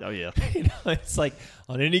are. Oh, yeah. It's like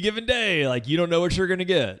on any given day, like you don't know what you're going to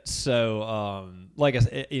get. So, like I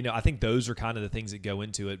said, I think those are kind of the things that go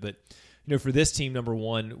into it. But, for this team, number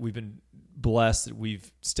one, we've been blessed that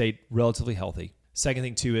we've stayed relatively healthy. Second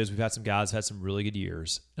thing, too, is we've had some guys who had some really good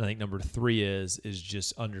years. And I think number 3 is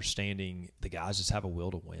just understanding the guys just have a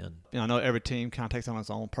will to win. I know every team kind of takes on its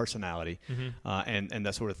own personality and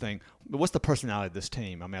that sort of thing. But what's the personality of this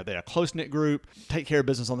team? I mean, are they a close-knit group, take care of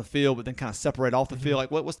business on the field, but then kind of separate off the field?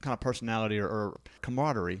 Like, what's the kind of personality or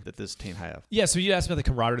camaraderie that this team have? Yeah, so you asked about the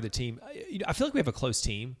camaraderie of the team. I feel like we have a close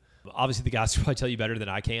team. Obviously, the guys can probably tell you better than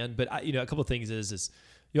I can. But, a couple of things is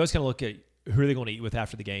you always kind of look at who are they going to eat with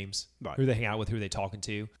after the games? Right. Who are they hang out with? Who are they talking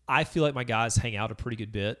to? I feel like my guys hang out a pretty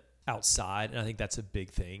good bit outside, and I think that's a big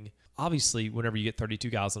thing. Obviously, whenever you get 32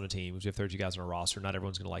 guys on a team, because we have 32 guys on a roster, not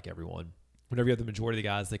everyone's going to like everyone. Whenever you have the majority of the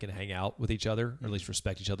guys that can hang out with each other, or at least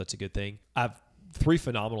respect each other, that's a good thing. I have 3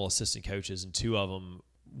 phenomenal assistant coaches, and 2 of them,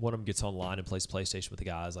 one of them gets online and plays PlayStation with the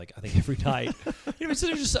guys, like I think every night. So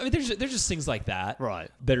there's just things like that, right?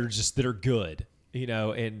 That are good.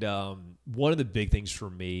 And one of the big things for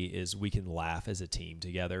me is we can laugh as a team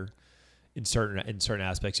together in certain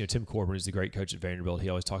aspects. Tim Corbin is the great coach at Vanderbilt. He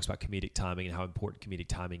always talks about comedic timing and how important comedic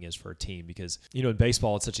timing is for a team because, in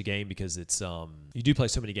baseball, it's such a game because it's, you do play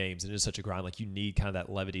so many games and it's such a grind. Like you need kind of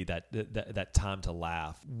that levity, that time to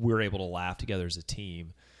laugh. We're able to laugh together as a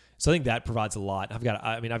team. So I think that provides a lot.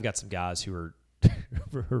 I've got some guys who are,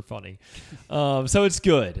 who are funny. So it's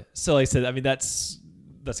good. So like I said, I mean, that's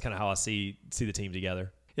kind of how I see the team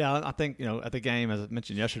together. Yeah, I think, at the game, as I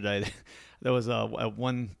mentioned yesterday, there was at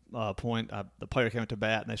one point the player came to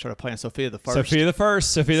bat and they started playing Sophia the First. Sophia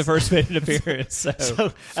the First made an appearance.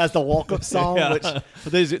 So as the walk-up song, which for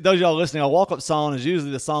those of y'all listening, a walk-up song is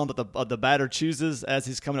usually the song that the batter chooses as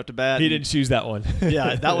he's coming up to bat. He didn't choose that one.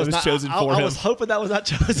 Yeah, that was not chosen for him. I was hoping that was not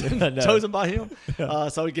chosen No. chosen by him.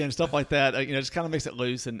 So again, stuff like that, just kind of makes it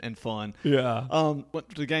loose and fun. Yeah. Went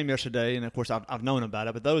to the game yesterday, and of course I've known about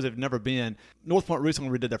it, but those have never been. North Point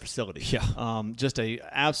recently redid their facility. Yeah. Just a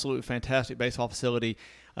absolute fantastic baseball facility.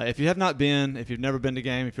 If you have not been, if you've never been to a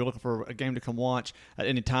game, if you're looking for a game to come watch at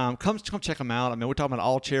any time, come check them out. I mean, we're talking about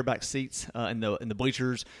all chair back seats in the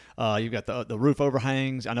bleachers. You've got the roof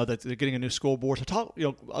overhangs. I know that they're getting a new scoreboard. So talk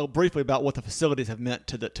briefly about what the facilities have meant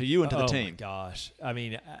to you and to the team. Oh my gosh, I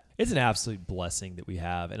mean, it's an absolute blessing that we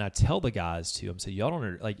have. And I tell the guys too, I'm saying y'all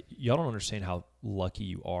don't understand lucky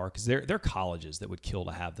you are, because there are colleges that would kill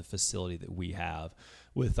to have the facility that we have,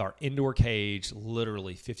 with our indoor cage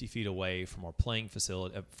literally 50 feet away from our playing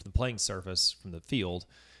facility, from the playing surface, from the field,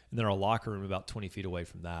 and then our locker room about 20 feet away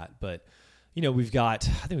from that. But we've got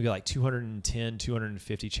like 210,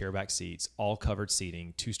 250 chairback seats, all covered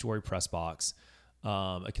seating, 2-story press box,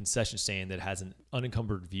 a concession stand that has an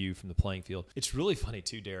unencumbered view from the playing field. It's really funny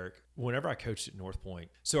too, Derek. Whenever I coached at North Point,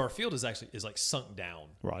 so our field is like sunk down.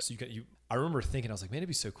 Right. So I remember thinking, I was like, man, it'd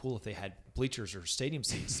be so cool if they had bleachers or stadium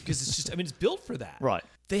seats, because it's just, it's built for that. Right.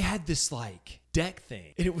 They had this like deck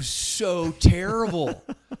thing, and it was so terrible.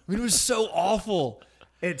 It was so awful.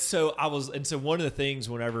 And so one of the things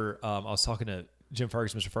whenever I was talking to Jim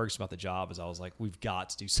Ferguson, Mr. Ferguson, about the job, is I was like, we've got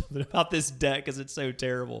to do something about this deck because it's so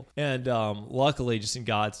terrible. And luckily, just in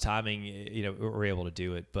God's timing, we were able to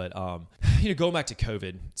do it. But going back to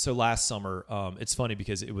COVID, so last summer, it's funny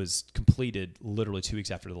because it was completed literally 2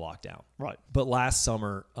 weeks after the lockdown. Right. But last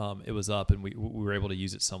summer, it was up, and we were able to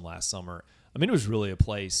use it some last summer. It was really a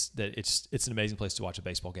place that it's an amazing place to watch a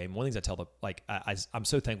baseball game. One of the things I tell I'm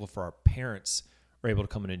so thankful for our parents are able to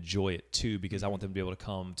come and enjoy it too, because I want them to be able to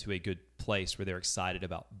come to a good place where they're excited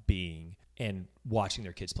about being and watching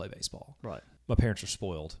their kids play baseball. Right. My parents are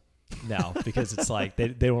spoiled now because it's like they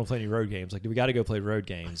don't want to play any road games. Like, we got to go play road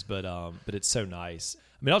games, but it's so nice.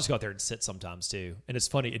 I'll just go out there and sit sometimes too. And it's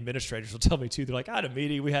funny, administrators will tell me too, they're like, I had a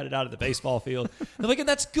meeting, we had it out at the baseball field. And I'm like, and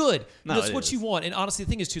that's good. No, that's what you want. And honestly, the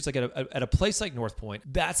thing is too, it's like at a place like North Point,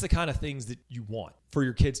 that's the kind of things that you want for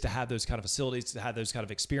your kids, to have those kind of facilities, to have those kind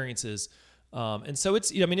of experiences. And so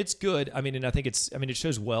it's, it's good. And I think it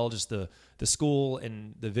shows well just the school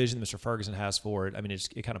and the vision Mr. Ferguson has for it.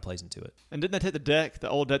 It kind of plays into it. And didn't they take the deck, the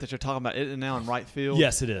old deck that you're talking about, it now in right field?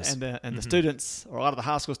 Yes, it is. And the students, or a lot of the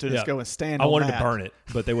high school students, go and stand I on wanted that. to burn it,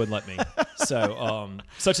 but they wouldn't let me. So,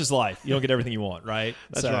 such is life. You don't get everything you want, right?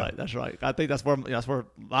 That's right. That's right. I think that's where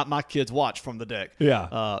my kids watch from the deck.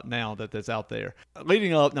 Yeah. Now that's out there.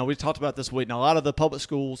 Leading up, now we talked about this week. Now, a lot of the public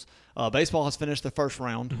schools, baseball has finished the first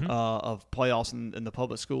round of playoffs in the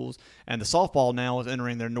public schools, and the softball now is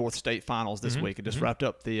entering their North State finals this week. It just wrapped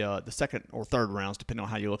up the second or third rounds, depending on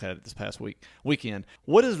how you look at it, this past weekend.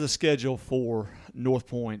 What is the schedule for North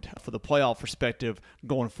Point for the playoff perspective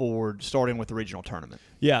going forward, starting with the regional tournament?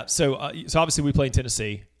 Yeah, so obviously we play in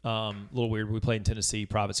Tennessee. A little weird. We play in Tennessee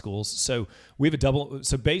private schools. So we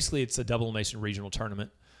have basically it's a double elimination regional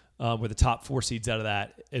tournament. Where the top 4 seeds out of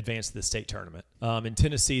that advance to the state tournament. In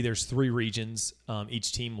Tennessee, there's 3 regions.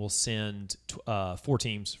 Each team will send 4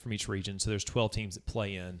 teams from each region. So there's 12 teams that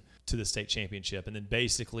play in to the state championship. And then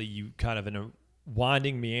basically you kind of, in a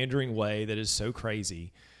winding, meandering way that is so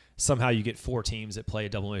crazy, somehow you get 4 teams that play a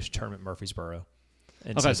double elimination tournament in Murfreesboro.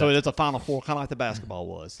 And okay, so it's a Final Four, kind of like the basketball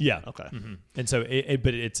was. Yeah. Okay. Mm-hmm. And so,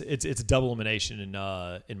 but it's a double elimination,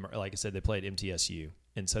 and in like I said, they play at MTSU.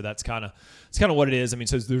 And so that's kind of what it is.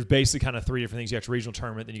 So there's basically kind of 3 different things. You got your regional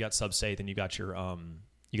tournament, then you got sub-state, then you got your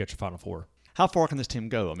Final Four. How far can this team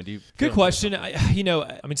go? Good question. So much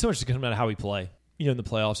is going to come out of how we play. In the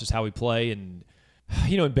playoffs, just how we play, and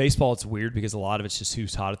in baseball, it's weird because a lot of it's just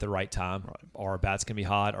who's hot at the right time. Right. Our bat's going to be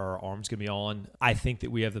hot, our arm's going to be on. I think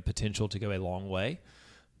that we have the potential to go a long way,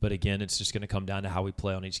 but again, it's just going to come down to how we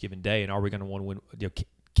play on each given day, and are we going to want to win?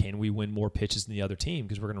 Can we win more pitches than the other team?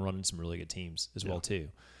 Because we're going to run into some really good teams as well too.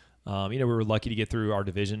 We were lucky to get through our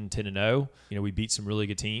division 10-0. We beat some really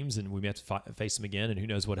good teams, and we may have to face them again, and who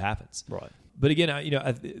knows what happens. Right. But again,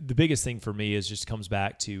 the biggest thing for me is just comes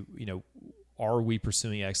back to are we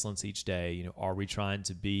pursuing excellence each day? Are we trying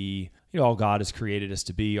to be all God has created us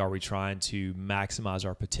to be? Are we trying to maximize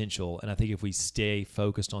our potential? And I think if we stay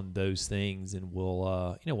focused on those things, then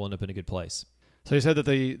we'll end up in a good place. So you said that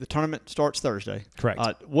the tournament starts Thursday. Correct.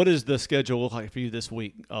 What does the schedule look like for you this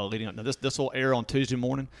week leading up? Now, this will air on Tuesday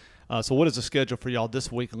morning. So what is the schedule for y'all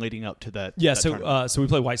this week leading up to that? Yeah, that so we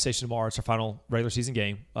play White Station tomorrow. It's our final regular season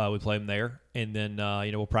game. We play them there. And then,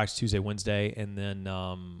 we'll practice Tuesday, Wednesday, and then,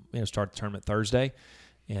 start the tournament Thursday.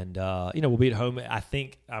 And, we'll be at home. I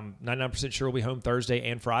think I'm 99% sure we'll be home Thursday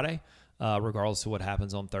and Friday. Regardless of what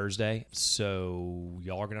happens on Thursday. So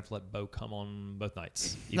y'all are going to have to let Bo come on both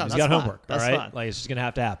nights. He's got homework, that's all right? Fine. Like, it's just going to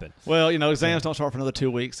have to happen. Well, exams don't start for another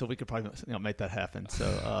 2 weeks, so we could probably make that happen.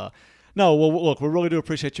 So, no, well, look, we really do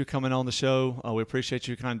appreciate you coming on the show. We appreciate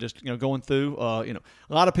you kind of just going through. A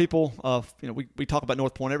lot of people, we talk about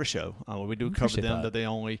North Point every show. We do cover them. They're the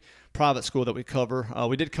only private school that we cover.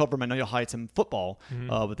 We did cover Magnolia Heights in football,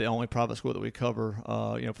 but the only private school that we cover,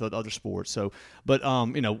 for the other sports. So, but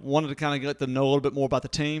wanted to kind of let them know a little bit more about the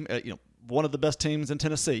team. one of the best teams in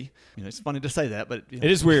Tennessee. It's funny to say that, but it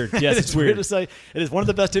is weird. Yes, it's weird to say it is one of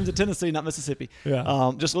the best teams in Tennessee, not Mississippi.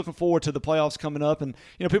 Yeah. Just looking forward to the playoffs coming up, and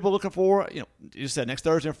people are looking for. You said next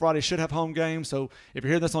Thursday and Friday should have home games. So if you're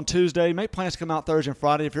hearing this on Tuesday, make plans to come out Thursday and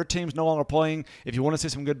Friday. If your team's no longer playing, if you want to see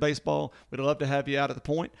some good baseball, we'd love to have you out at the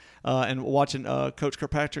Point and watching Coach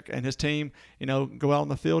Kirkpatrick and his team, go out on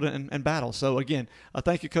the field and battle. So again,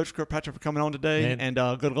 thank you, Coach Kirkpatrick, for coming on today, and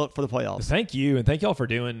good luck for the playoffs. Thank you, and thank y'all for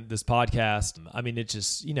doing this podcast. I mean, it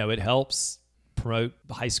just it helps promote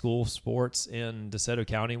high school sports in DeSoto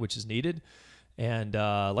County, which is needed. And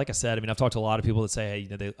like I said, I've talked to a lot of people that say,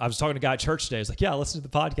 hey, I was talking to a guy at church today. I was like, yeah, listen to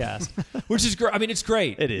the podcast, which is great. It's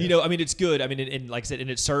great. It is. It's good. And like I said, and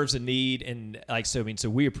it serves a need. And so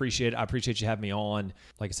we appreciate it. I appreciate you having me on.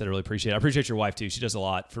 Like I said, I really appreciate it. I appreciate your wife too. She does a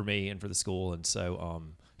lot for me and for the school. And so,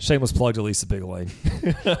 shameless plug to Lisa Bigelane.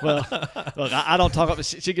 Well, look, I don't talk about.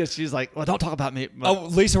 She's like, well, don't talk about me. Oh,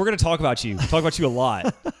 Lisa, we're going to talk about you. Talk about you a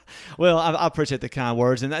lot. Well, I appreciate the kind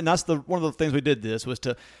words, and that's one of the things we did. This was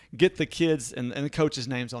to get the kids and the coaches'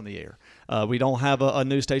 names on the air. We don't have a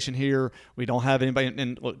news station here. We don't have anybody.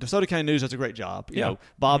 And look, DeSoto County News does a great job.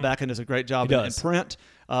 Bob Backen does a great job in print.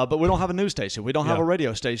 But we don't have a news station. We don't have a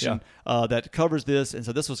radio station that covers this. And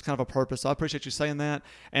so this was kind of a purpose. So I appreciate you saying that.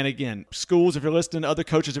 And again, schools, if you're listening, other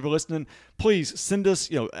coaches, if you're listening, please send us,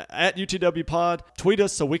 at UTW Pod, tweet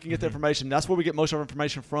us so we can get the information. That's where we get most of our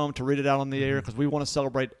information from to read it out on the air, because we want to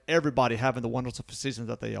celebrate everybody having the wonderful seasons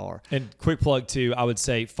that they are. And quick plug too, I would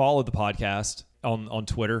say follow the podcast on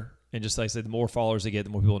Twitter. And just like I said, the more followers they get, the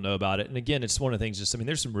more people know about it. And again, it's one of the things.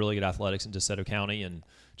 There's some really good athletics in DeSoto County, and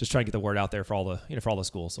just trying to get the word out there for all the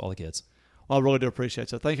schools, all the kids. Well, I really do appreciate it.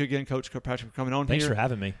 So thank you again, Coach Kirkpatrick, for coming on. Thanks for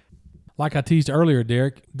having me. Like I teased earlier,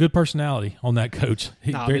 Derek, good personality on that coach.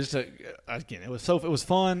 Again, it was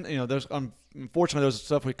fun. There's unfortunately there's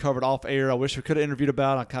stuff we covered off air. I wish we could have interviewed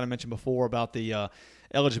about. I kind of mentioned before about the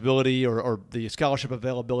eligibility or the scholarship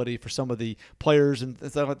availability for some of the players and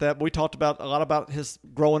stuff like that. But we talked a lot about his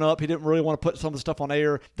growing up. He didn't really want to put some of the stuff on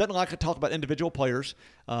air. Doesn't like to talk about individual players.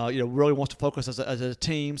 Really wants to focus as a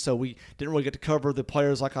team. So we didn't really get to cover the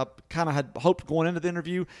players like I kind of had hoped going into the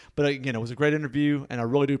interview. But again, it was a great interview, and I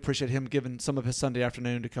really do appreciate him giving some of his Sunday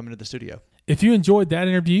afternoon to come into the studio. If you enjoyed that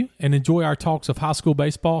interview and enjoy our talks of high school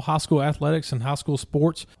baseball, high school athletics, and high school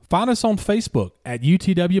sports, find us on Facebook at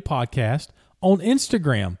UTW Podcast, on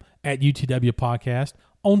Instagram at UTW Podcast,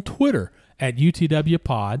 on Twitter at UTW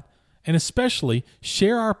Pod, and especially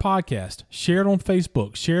share our podcast. Share it on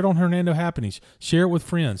Facebook. Share it on Hernando Happenings. Share it with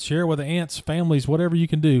friends. Share it with aunts, families, whatever you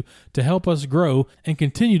can do to help us grow and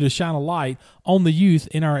continue to shine a light on the youth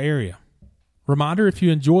in our area. Reminder, if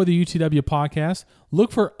you enjoy the UTW podcast,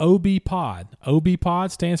 look for OB Pod. OB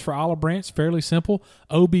Pod stands for Olive Branch, fairly simple.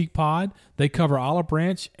 OB Pod, they cover Olive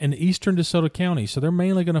Branch and eastern DeSoto County, so they're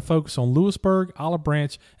mainly going to focus on Lewisburg, Olive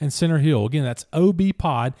Branch, and Center Hill. Again, that's OB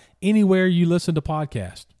Pod, anywhere you listen to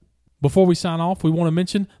podcasts. Before we sign off, we want to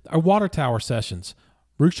mention our Water Tower sessions.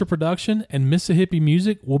 Rooster Production and Mississippi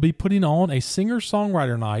Music will be putting on a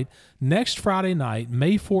singer-songwriter night next Friday night,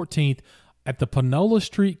 May 14th, at the Panola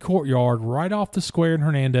Street Courtyard right off the square in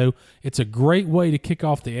Hernando. It's a great way to kick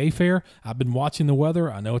off the A-Fair. I've been watching the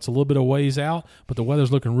weather. I know it's a little bit of ways out, but the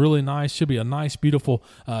weather's looking really nice. Should be a nice, beautiful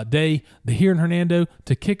day here in Hernando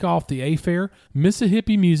to kick off the A-Fair.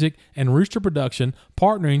 Mississippi Music and Rooster Production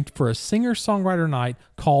partnering for a singer-songwriter night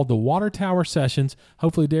called the Water Tower Sessions.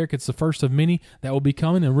 Hopefully, Derek, it's the first of many that will be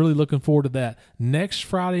coming, and really looking forward to that. Next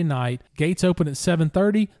Friday night, gates open at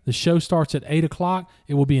 7:30. The show starts at 8 o'clock.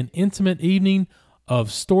 It will be an intimate evening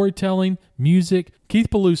of storytelling, music. Keith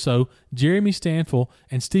Peluso, Jeremy Stanfill,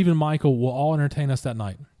 and Stephen Michael will all entertain us that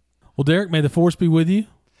night. Well, Derek, may the force be with you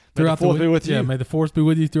throughout the week. Yeah, may the force be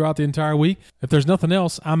with you throughout the entire week. If there's nothing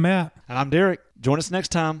else, I'm Matt. And I'm Derek. Join us next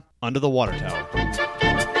time under the Water Tower.